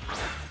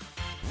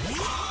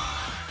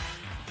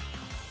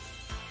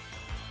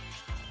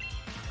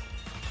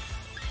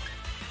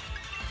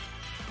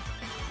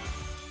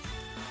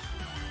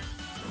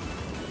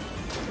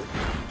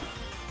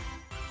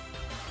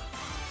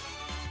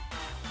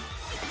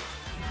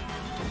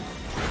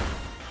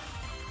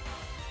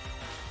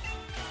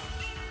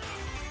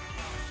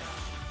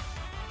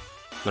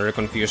 Another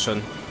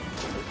confusion.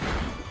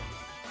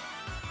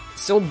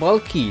 So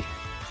bulky.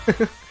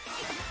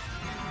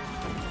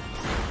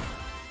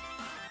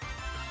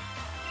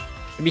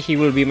 Maybe he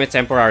will be my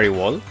temporary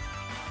wall.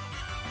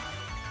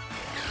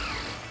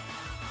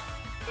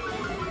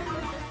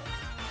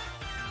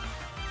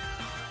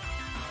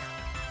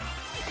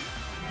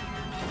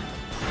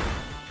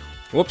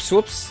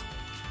 Whoops.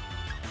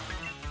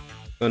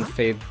 Don't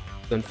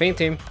faint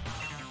him.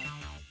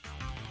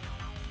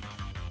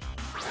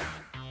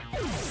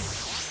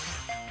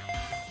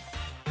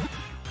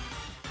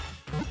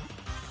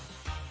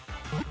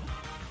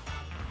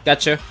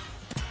 Gotcha.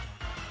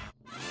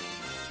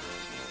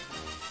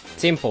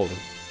 Simple.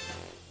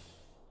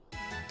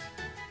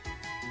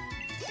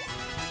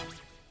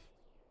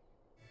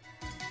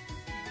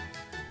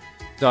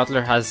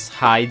 Dottler has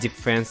high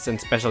defense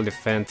and special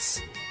defense.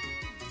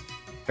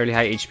 Fairly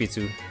high HP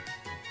too.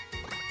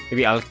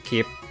 Maybe I'll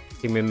keep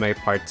him in my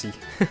party.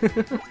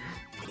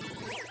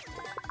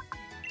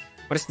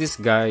 What is this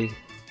guy?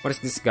 What is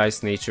this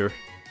guy's nature?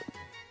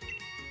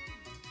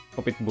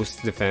 Hope it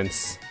boosts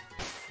defense.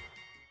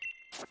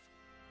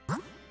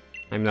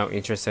 I'm now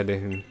interested in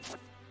him.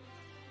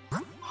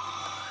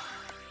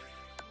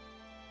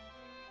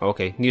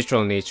 Okay,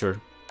 neutral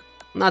nature.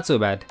 Not so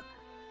bad.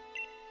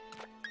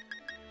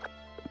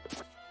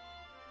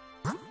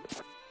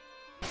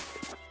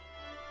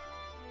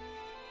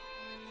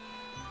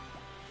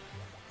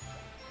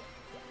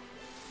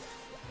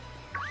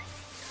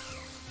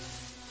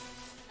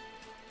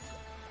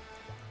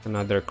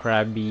 Another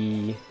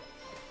Krabby.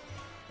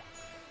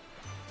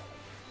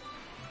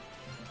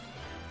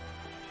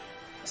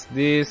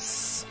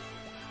 Is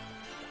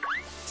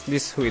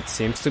this who it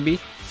seems to be?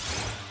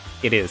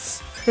 It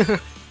is.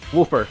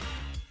 Whooper.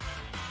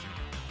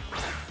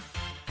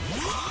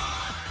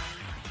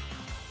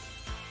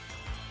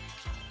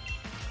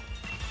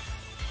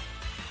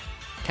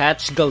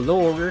 Catch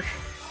galore.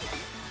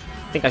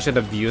 I think I should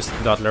have used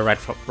Dottler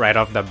right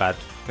off the bat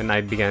when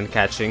I began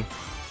catching.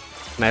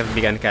 I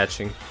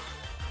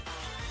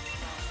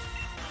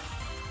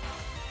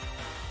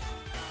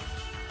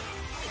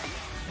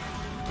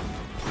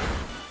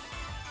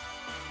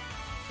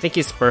think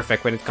he's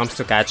perfect when it comes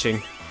to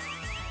catching.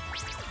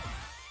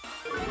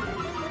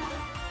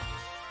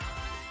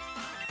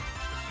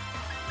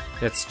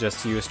 Let's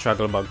just use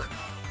Struggle Bug.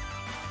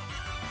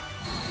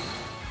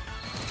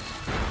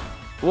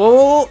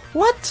 Whoa!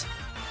 What?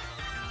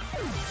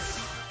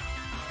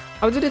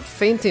 How did it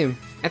faint him?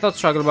 I thought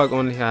Struggle Bug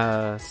only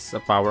has a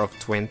power of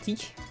 20.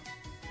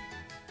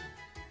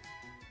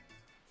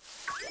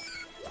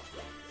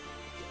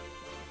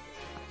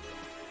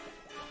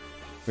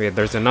 Wait,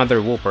 there's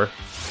another Wooper.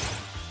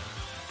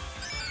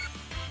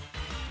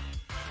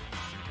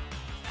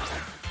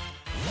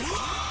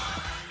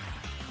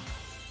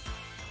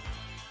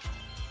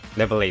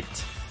 Level 8.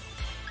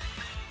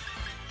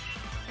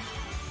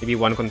 Maybe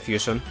one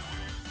confusion.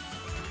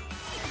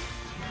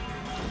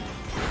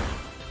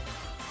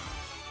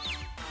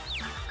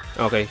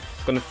 Okay,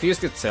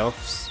 confused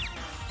itself.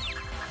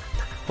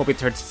 Hope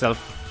it hurts itself.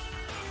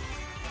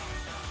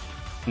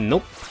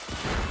 Nope.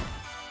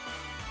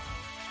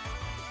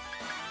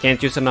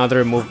 Can't use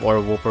another move or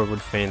Wooper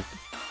would faint.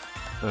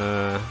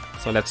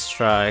 So let's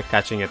try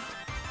catching it.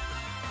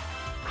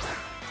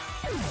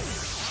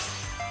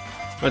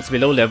 Well, it's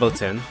below level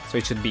 10, so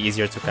it should be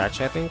easier to catch,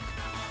 I think.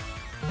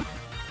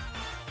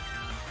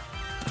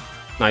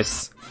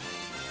 Nice.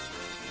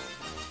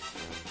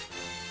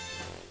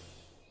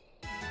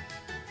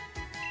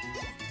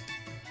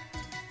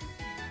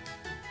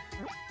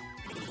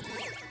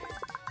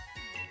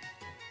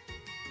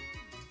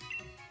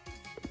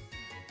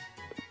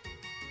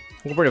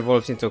 Wooper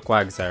evolves into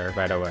Quagsire,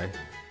 by the way.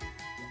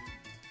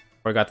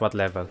 Forgot what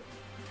level.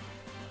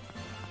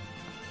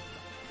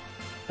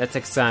 Let's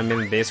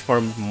examine this for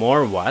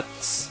more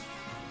watts.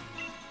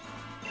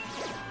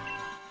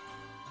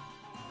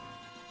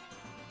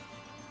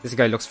 This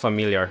guy looks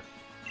familiar.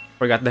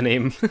 Forgot the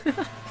name.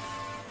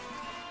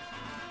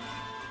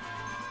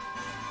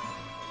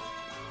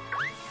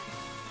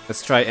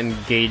 Let's try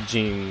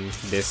engaging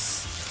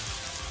this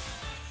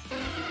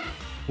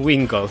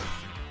Wingull.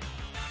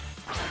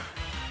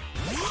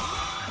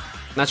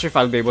 Not sure if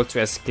I'll be able to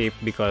escape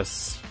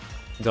because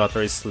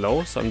Dottler is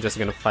slow, so I'm just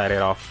gonna fight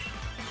it off.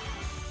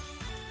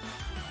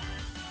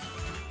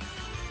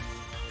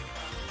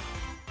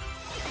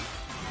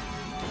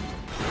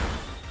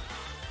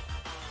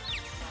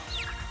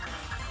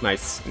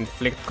 Nice.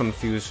 Inflict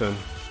confusion.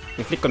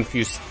 Inflict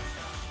confused.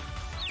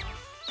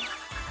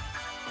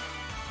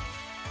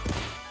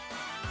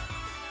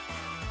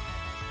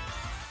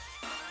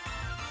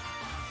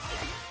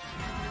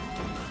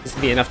 This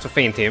be enough to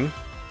faint him.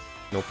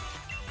 Nope.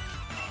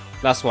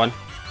 Last one.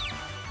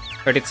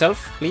 Hurt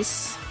itself,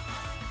 please.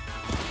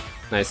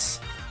 Nice.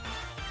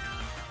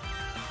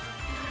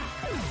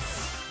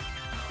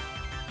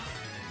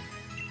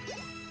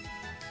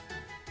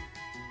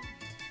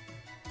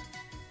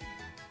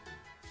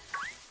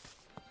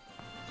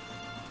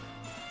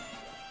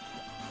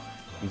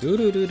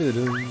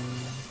 Do-do-do-do-do.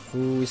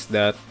 Who is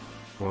that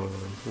one?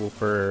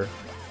 Wooper.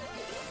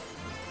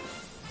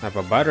 Have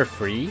a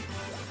Butterfree.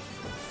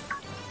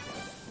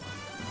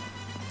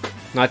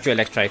 Not your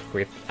Electrike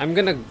quit. I'm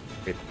gonna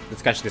wait.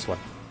 Let's catch this one.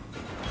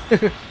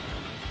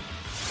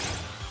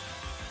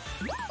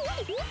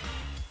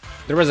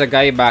 There was a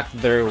guy back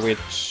there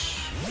which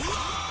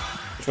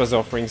was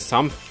offering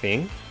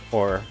something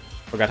for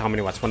forgot how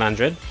many watts.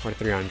 100 or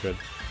 300.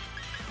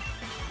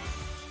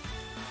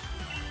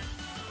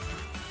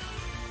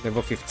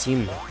 Level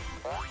 15.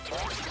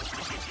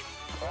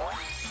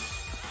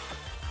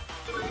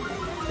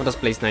 What does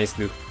Place Nice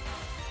do?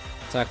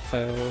 Attack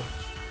fail.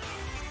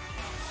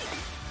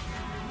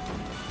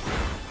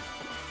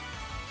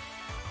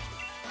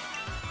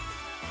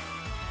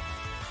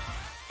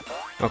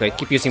 Okay,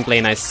 keep using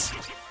Play Nice.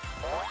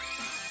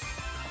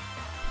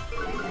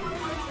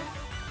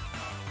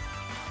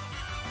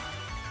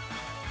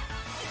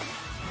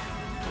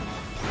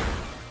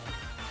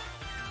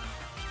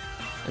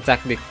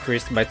 Attack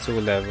decreased by 2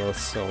 levels,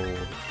 so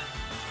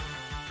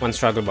 1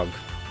 Struggle Bug.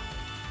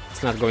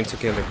 It's not going to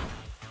kill it.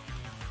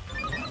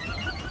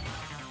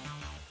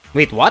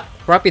 Wait, what?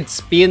 Rapid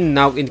Spin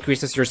now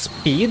increases your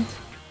speed?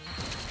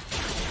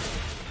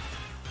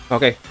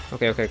 Okay.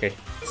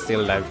 It's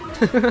still alive.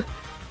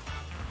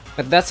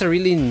 But that's a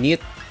really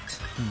neat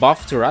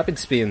buff to Rapid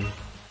Spin.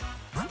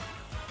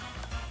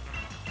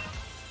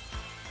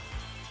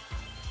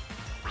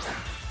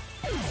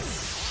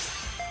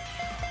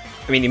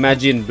 I mean,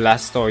 imagine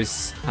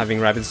Blastoise having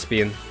Rapid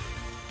Spin.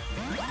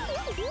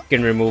 You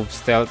can remove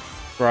Stealth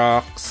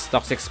Rocks,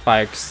 Toxic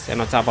Spikes, and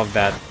on top of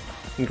that,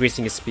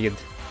 increasing his speed.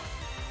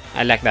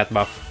 I like that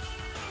buff.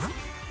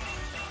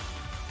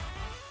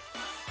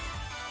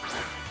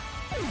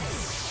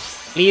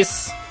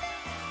 Please!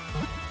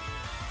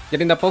 Get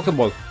in the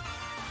Pokeball!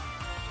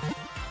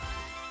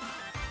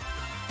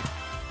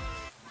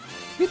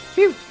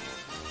 Phew.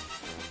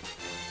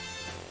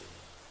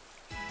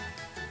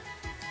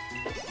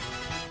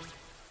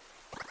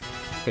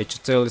 Okay,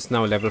 Chutil is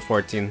now level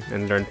 14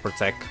 and learned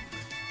Protect.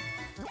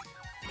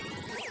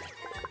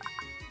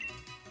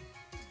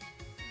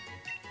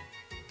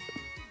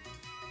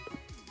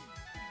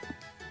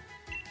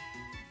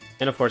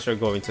 And of course we're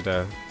going to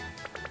the...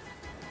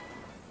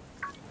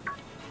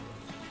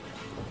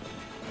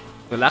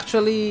 Well,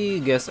 actually,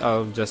 guess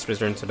I'll just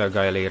return to the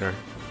guy later.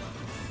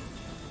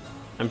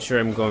 I'm sure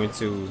I'm going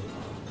to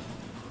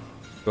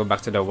go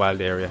back to the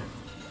wild area.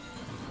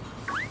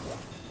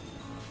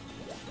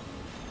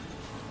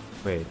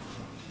 Wait.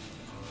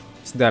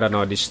 Is that an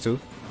Oddish too?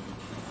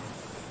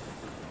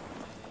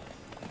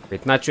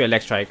 Wait, not you,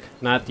 Electrike.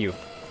 Not you.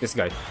 This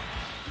guy.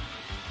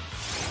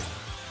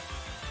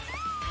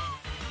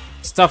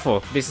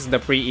 Stuffle. This is the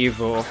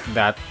pre-evo of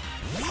that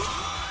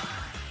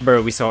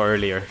burr we saw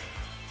earlier.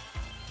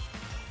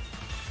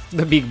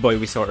 The big boy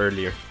we saw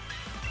earlier.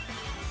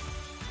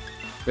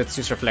 Let's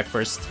use Reflect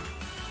first.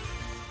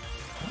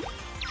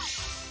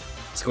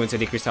 It's going to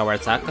decrease our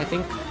attack, I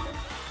think.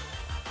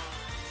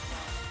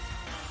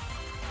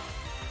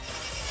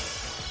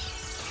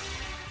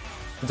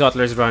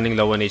 Dottler's running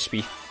low on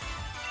HP.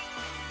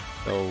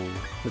 So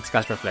let's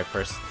cast Reflect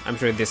first. I'm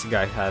sure this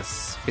guy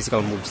has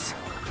physical moves.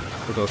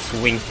 To go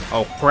swing.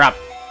 Oh crap!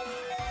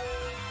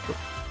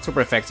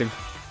 Super effective.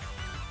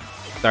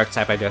 Dark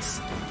type, I guess.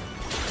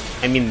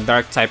 I mean,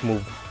 dark type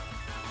move.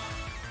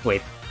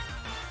 Wait.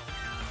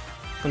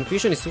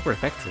 Confusion is super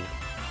effective.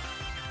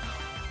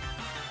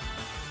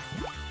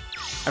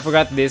 I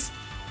forgot this.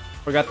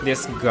 Forgot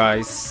this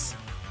guy's.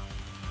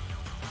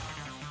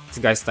 This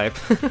guy's type.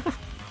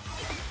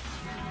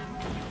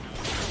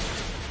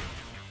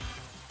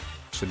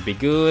 Should be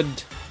good.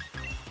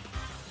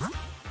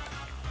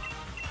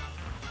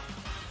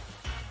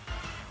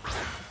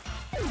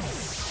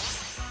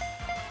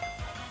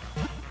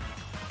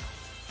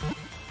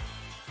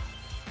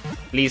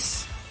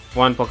 Please,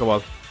 one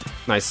Pokeball.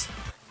 Nice.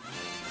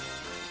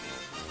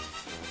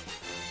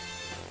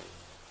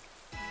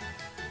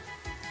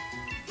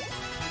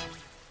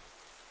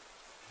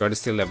 God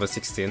is still level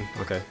 16.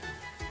 Okay.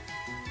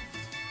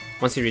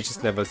 Once he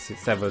reaches level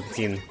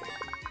 17,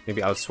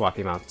 maybe I'll swap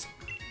him out.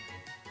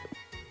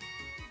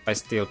 I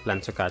still plan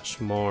to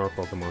catch more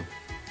Pokemon.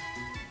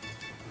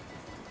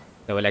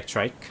 No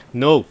Electrike.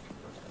 No!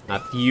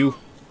 Not you.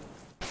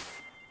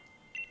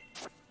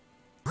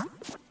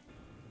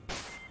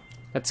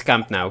 Let's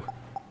camp now.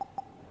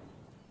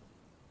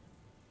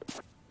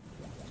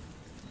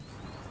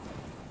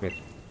 Wait.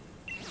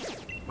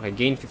 Okay,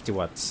 gain 50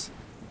 watts.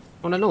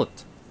 On a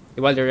note,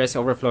 the wild area is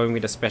overflowing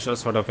with a special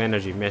sort of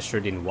energy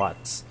measured in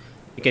watts.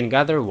 You can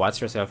gather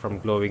watts yourself from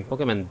glowing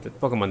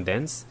Pokemon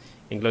dens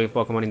and glowing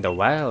Pokemon in the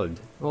wild.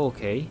 Oh,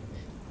 okay.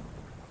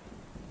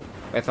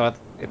 I thought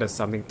it has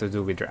something to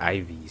do with your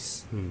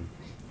IVs.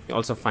 You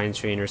also find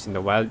trainers in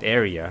the wild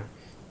area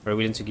who are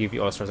willing to give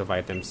you all sorts of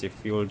items if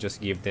you'll just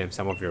give them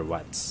some of your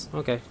watts.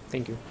 Okay,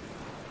 thank you.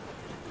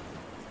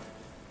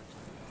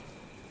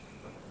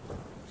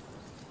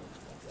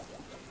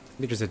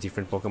 There's a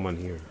different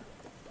Pokemon here.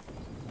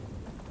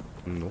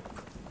 Nope.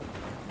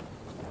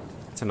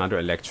 It's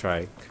another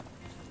Electrike.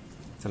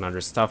 It's another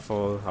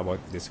Stuffle. How about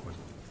this one?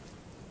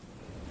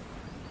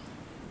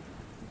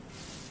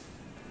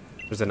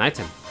 There's an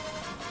item.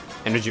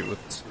 Energy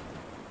Root.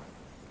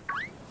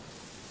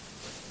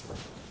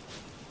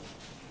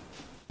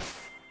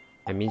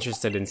 I'm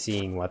interested in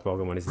seeing what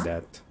Pokemon is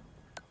that.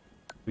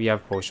 We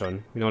have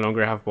Potion. We no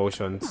longer have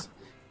potions.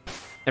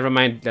 Never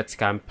mind, let's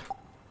camp.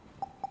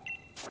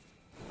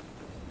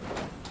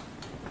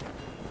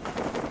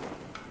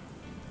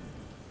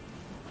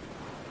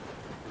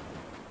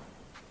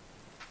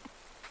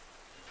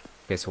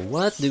 Okay, so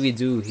what do we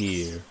do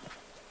here?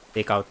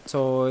 Take out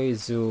toy,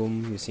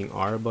 zoom, using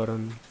R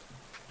button.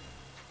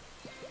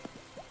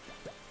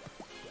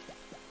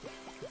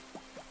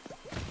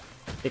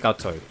 Take out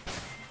toy.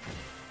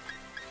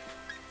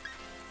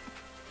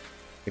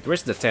 Wait,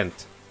 where's the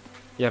tent?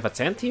 You have a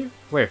tent here?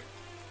 Where?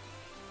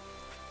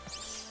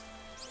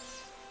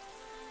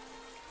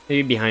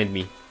 Maybe behind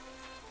me.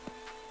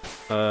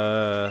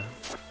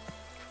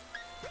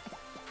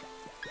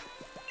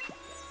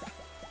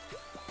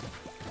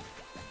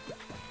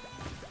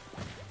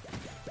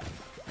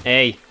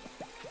 Hey!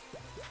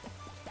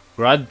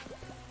 Grud?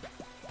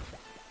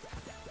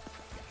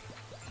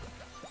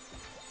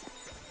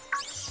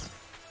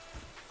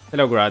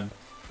 Hello, Grud.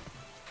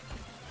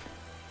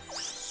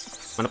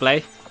 Wanna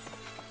play?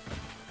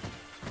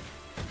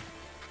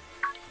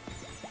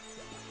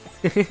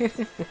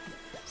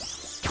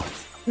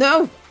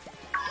 No!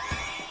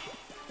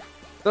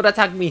 Don't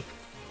attack me!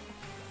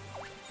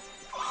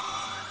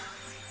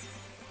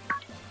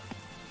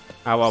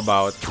 How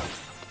about...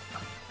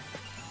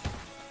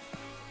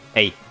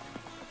 Hey.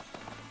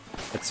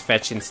 Let's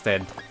fetch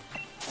instead.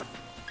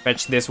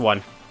 Fetch this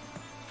one.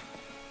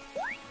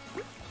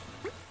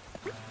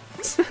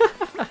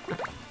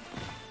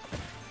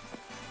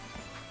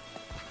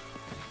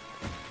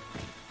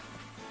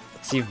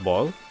 Receive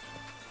ball?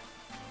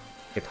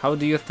 Wait, how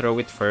do you throw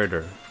it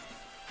further?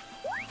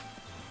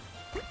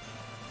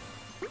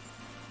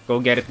 Go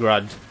get it,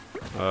 Grud.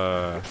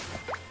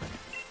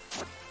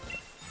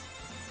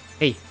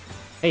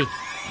 Hey!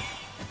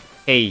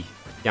 Hey,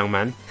 young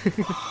man.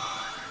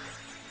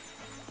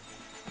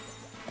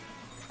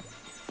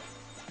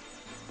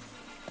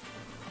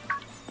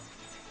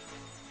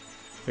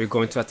 Are you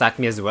going to attack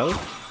me as well?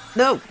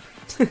 No!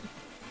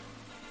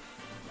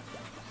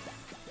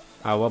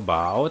 How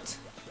about...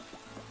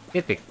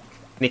 Nitpick.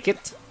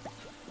 Nickit?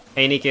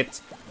 Hey,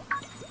 Nickit.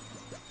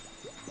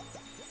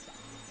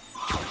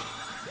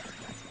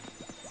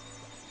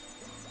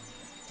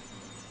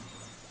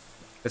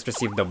 Let's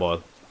receive the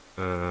ball.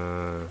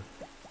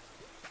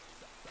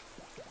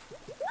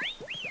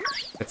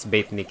 Let's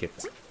bait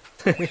Nickit.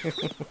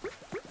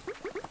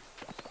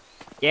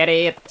 Get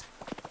it!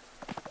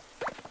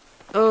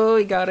 Oh,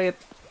 he got it!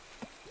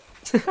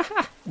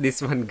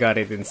 This one got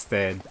it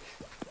instead.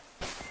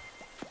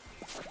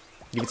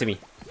 Give it to me.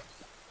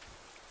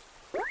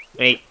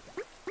 Hey!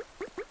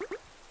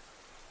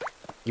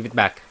 Give it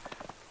back.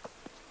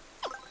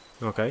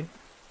 Okay.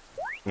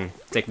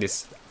 Take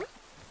this.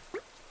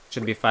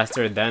 Should be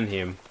faster than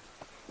him.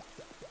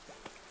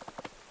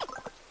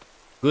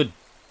 Good.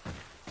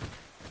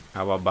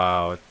 How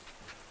about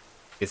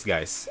this,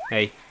 guys?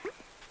 Hey.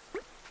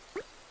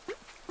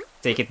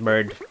 Take it,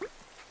 bird.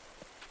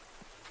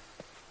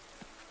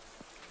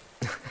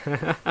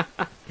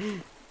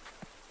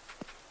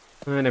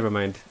 Never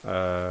mind.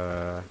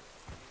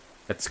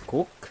 Let's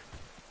cook.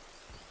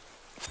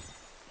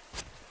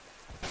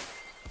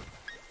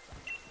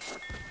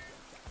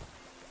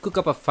 Cook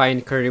up a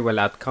fine curry well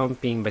out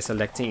camping by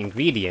selecting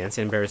ingredients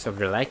and berries of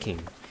your liking.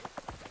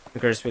 The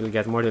curries will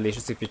get more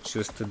delicious if you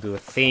choose to do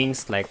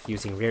things like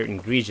using rare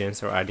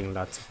ingredients or adding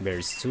lots of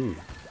berries too.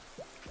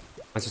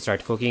 Once you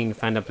start cooking,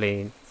 fan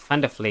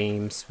the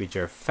flames with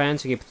your fan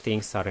to keep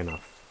things hot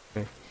enough.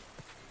 Okay?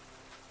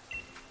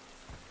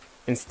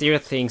 And stir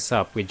things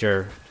up with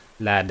your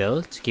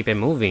ladle to keep it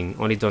moving.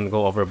 Only don't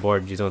go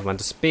overboard, you don't want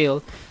to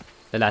spill.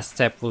 The last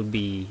step will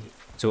be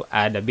to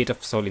add a bit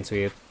of salt into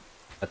it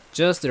at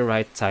just the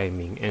right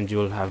timing, and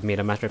you'll have made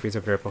a masterpiece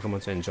of your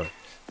Pokemon to enjoy.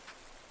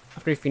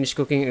 After you finish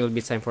cooking, it will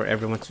be time for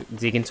everyone to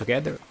dig in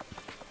together.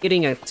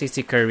 Eating a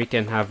tasty curry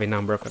can have a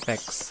number of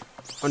effects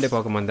on the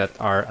Pokemon that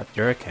are at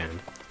your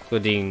camp,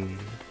 including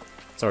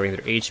storing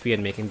their HP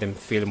and making them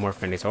feel more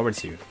friendly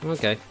towards you.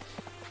 Okay.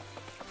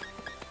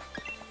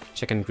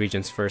 Check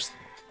ingredients first.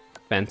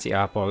 Fancy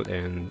apple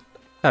and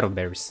taro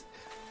berries.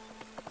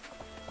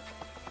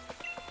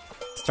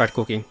 Start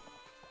cooking.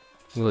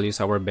 We'll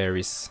use our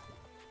berries.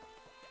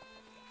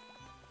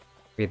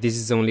 Okay, this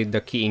is only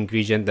the key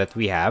ingredient that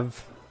we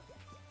have.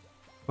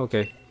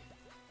 Okay.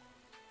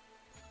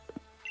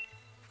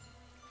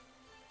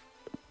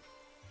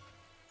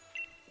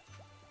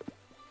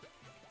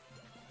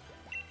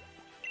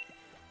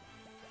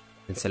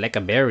 And select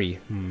a berry.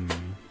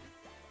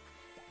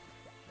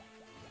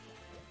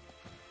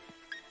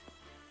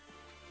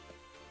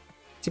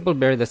 Simple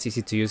berry that's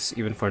easy to use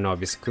even for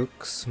novice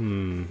cooks.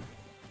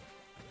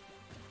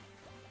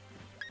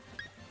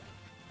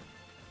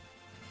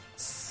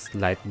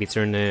 Slight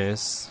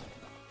bitterness.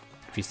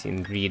 Increase the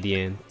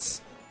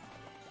ingredients.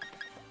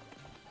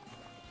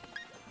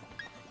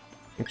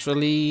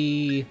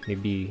 Actually,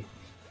 maybe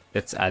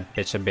let's add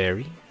pecha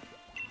berry.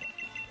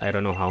 I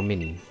don't know how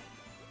many.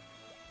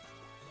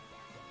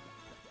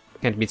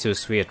 Can't be too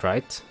sweet,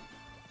 right?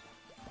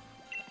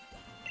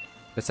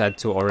 Let's add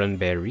 2 orange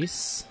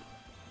berries.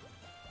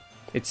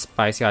 It's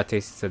spicy, our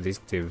taste is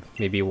addictive.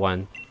 Maybe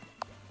 1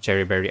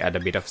 cherry berry, add a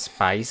bit of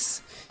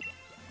spice.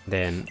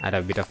 Then add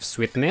a bit of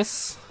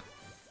sweetness.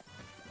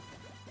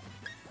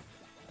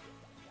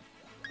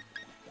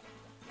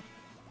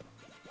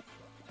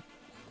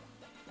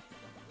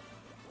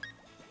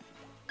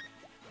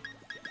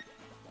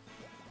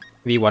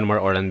 Maybe 1 more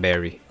orange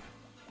berry.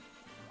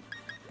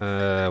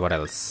 What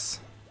else?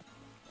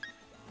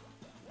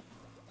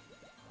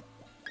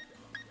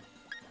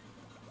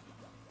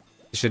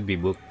 It should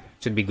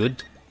be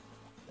good.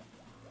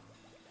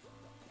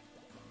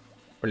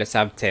 Or let's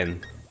have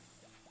 10.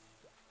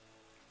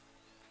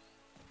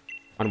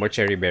 1 more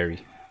cherry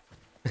berry.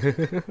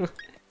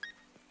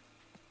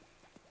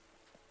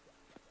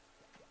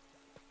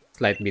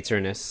 Slight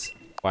bitterness.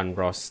 1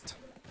 roast.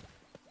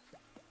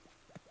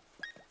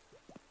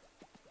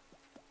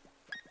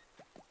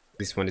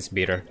 This one is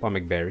bitter.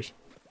 Pomegranate berry.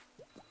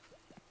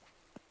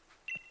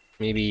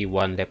 Maybe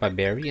 1 lepa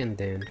berry, and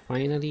then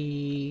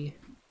finally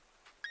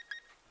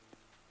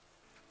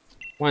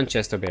 1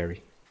 chesto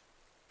berry.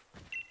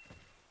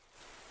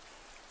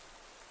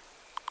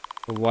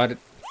 What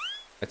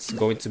it's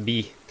going to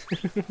be?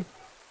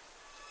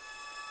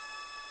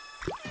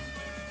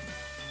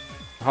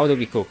 How do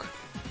we cook?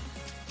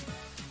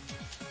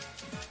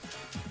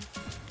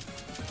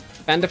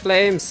 Fan the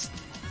flames!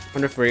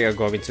 Wonder if we are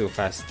going too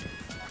fast.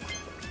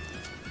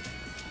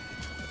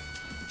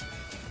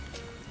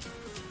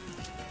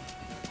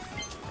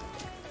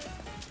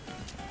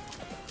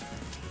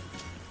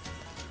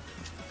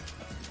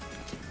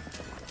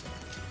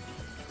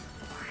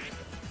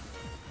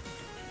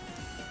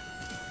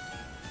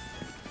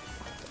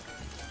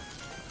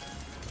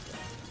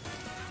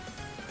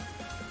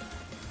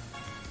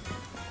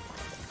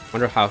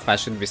 Wonder how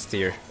fast should we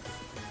steer?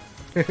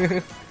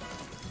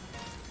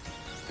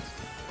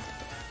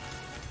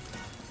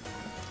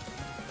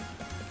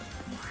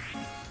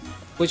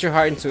 Put your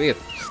heart into it.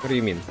 What do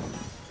you mean?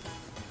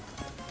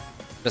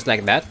 Just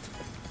like that?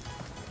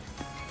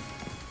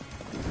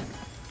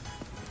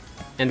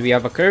 And we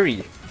have a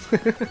curry.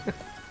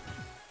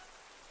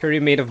 Curry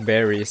made of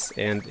berries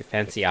and a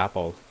fancy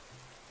apple.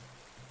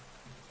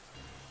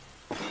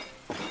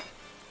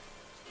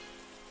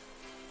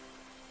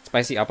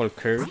 Spicy apple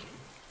curry?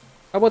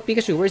 How about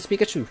Pikachu? Where's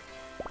Pikachu?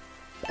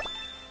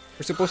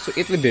 We're supposed to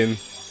eat with him.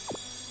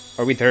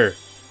 Or with her.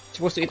 We're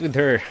supposed to eat with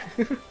her.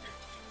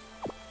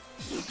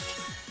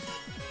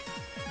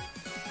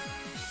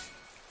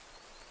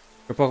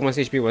 Your Pokemon's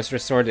HP was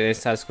restored and its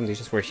status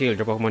conditions were healed.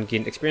 Your Pokemon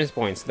gained experience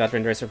points. That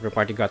when the rest of your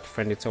party got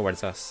friendly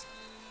towards us.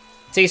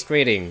 Taste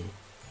rating.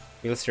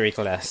 Military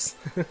class.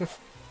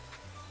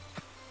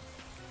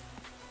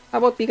 How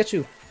about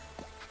Pikachu?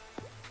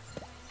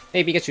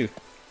 Hey Pikachu.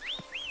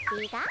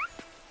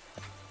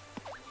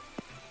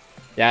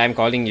 Yeah, I'm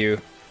calling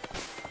you.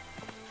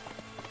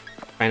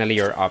 Finally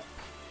you're up.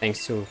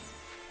 Thanks to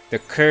the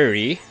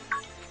curry.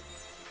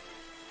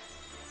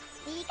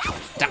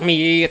 Attack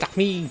me! Attack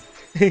me!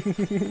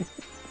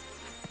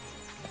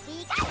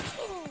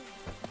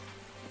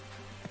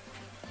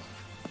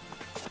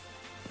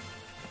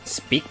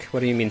 Speak?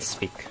 What do you mean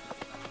speak?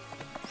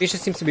 Fisha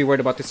seems to be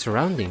worried about its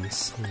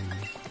surroundings.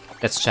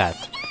 Let's chat.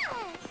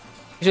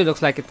 Fisha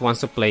looks like it wants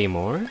to play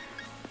more.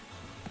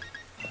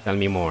 Tell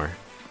me more.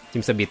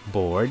 Seems a bit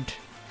bored.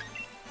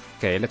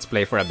 Okay, let's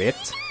play for a bit.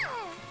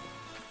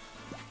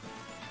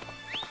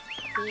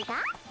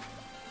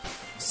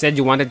 Said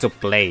you wanted to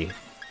play.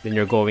 Then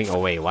you're going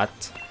away. What?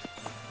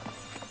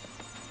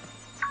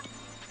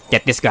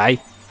 Get this guy.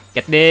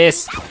 Get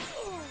this.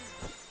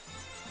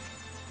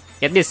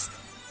 Get this.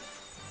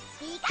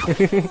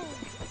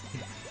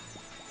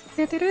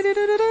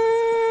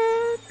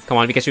 Come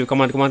on, Pikachu.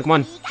 Come on, come on, come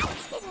on.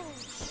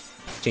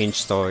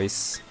 Change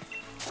toys.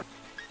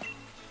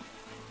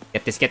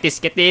 Get this, get this,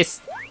 get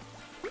this.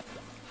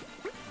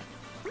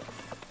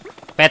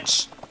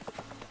 Fetch.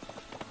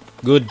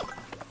 Good.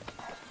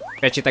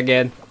 Fetch it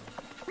again.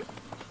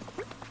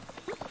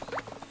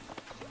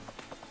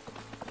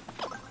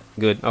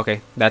 Good.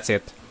 Okay, that's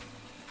it.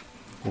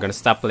 I'm gonna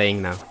stop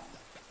playing now.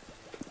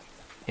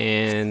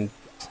 And...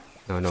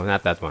 No, no,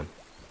 not that one.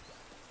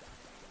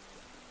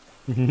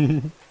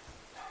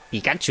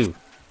 Pikachu.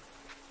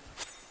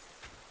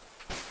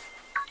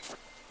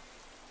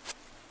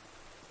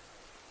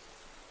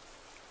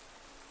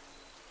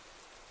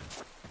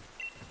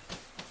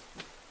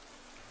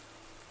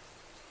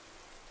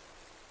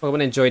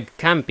 Pokemon enjoyed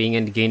camping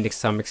and gained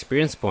some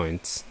experience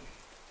points.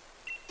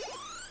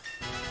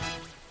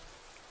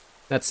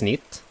 That's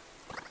neat.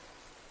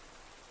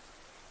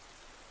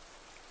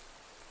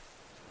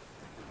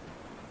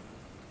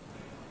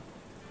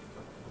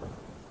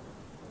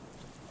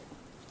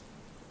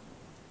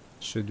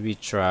 Should we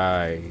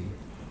try?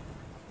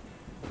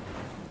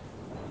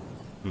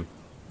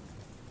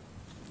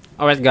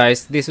 Alright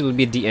guys, this will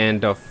be the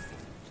end of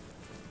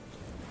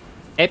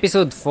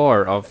episode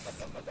 4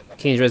 of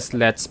Kindred's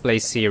Let's Play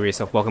series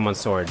of Pokemon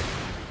Sword.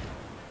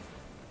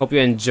 Hope you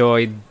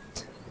enjoyed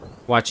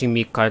watching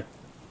me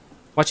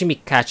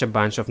catch a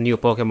bunch of new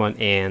Pokemon,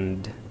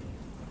 and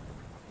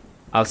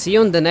I'll see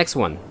you on the next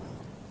one.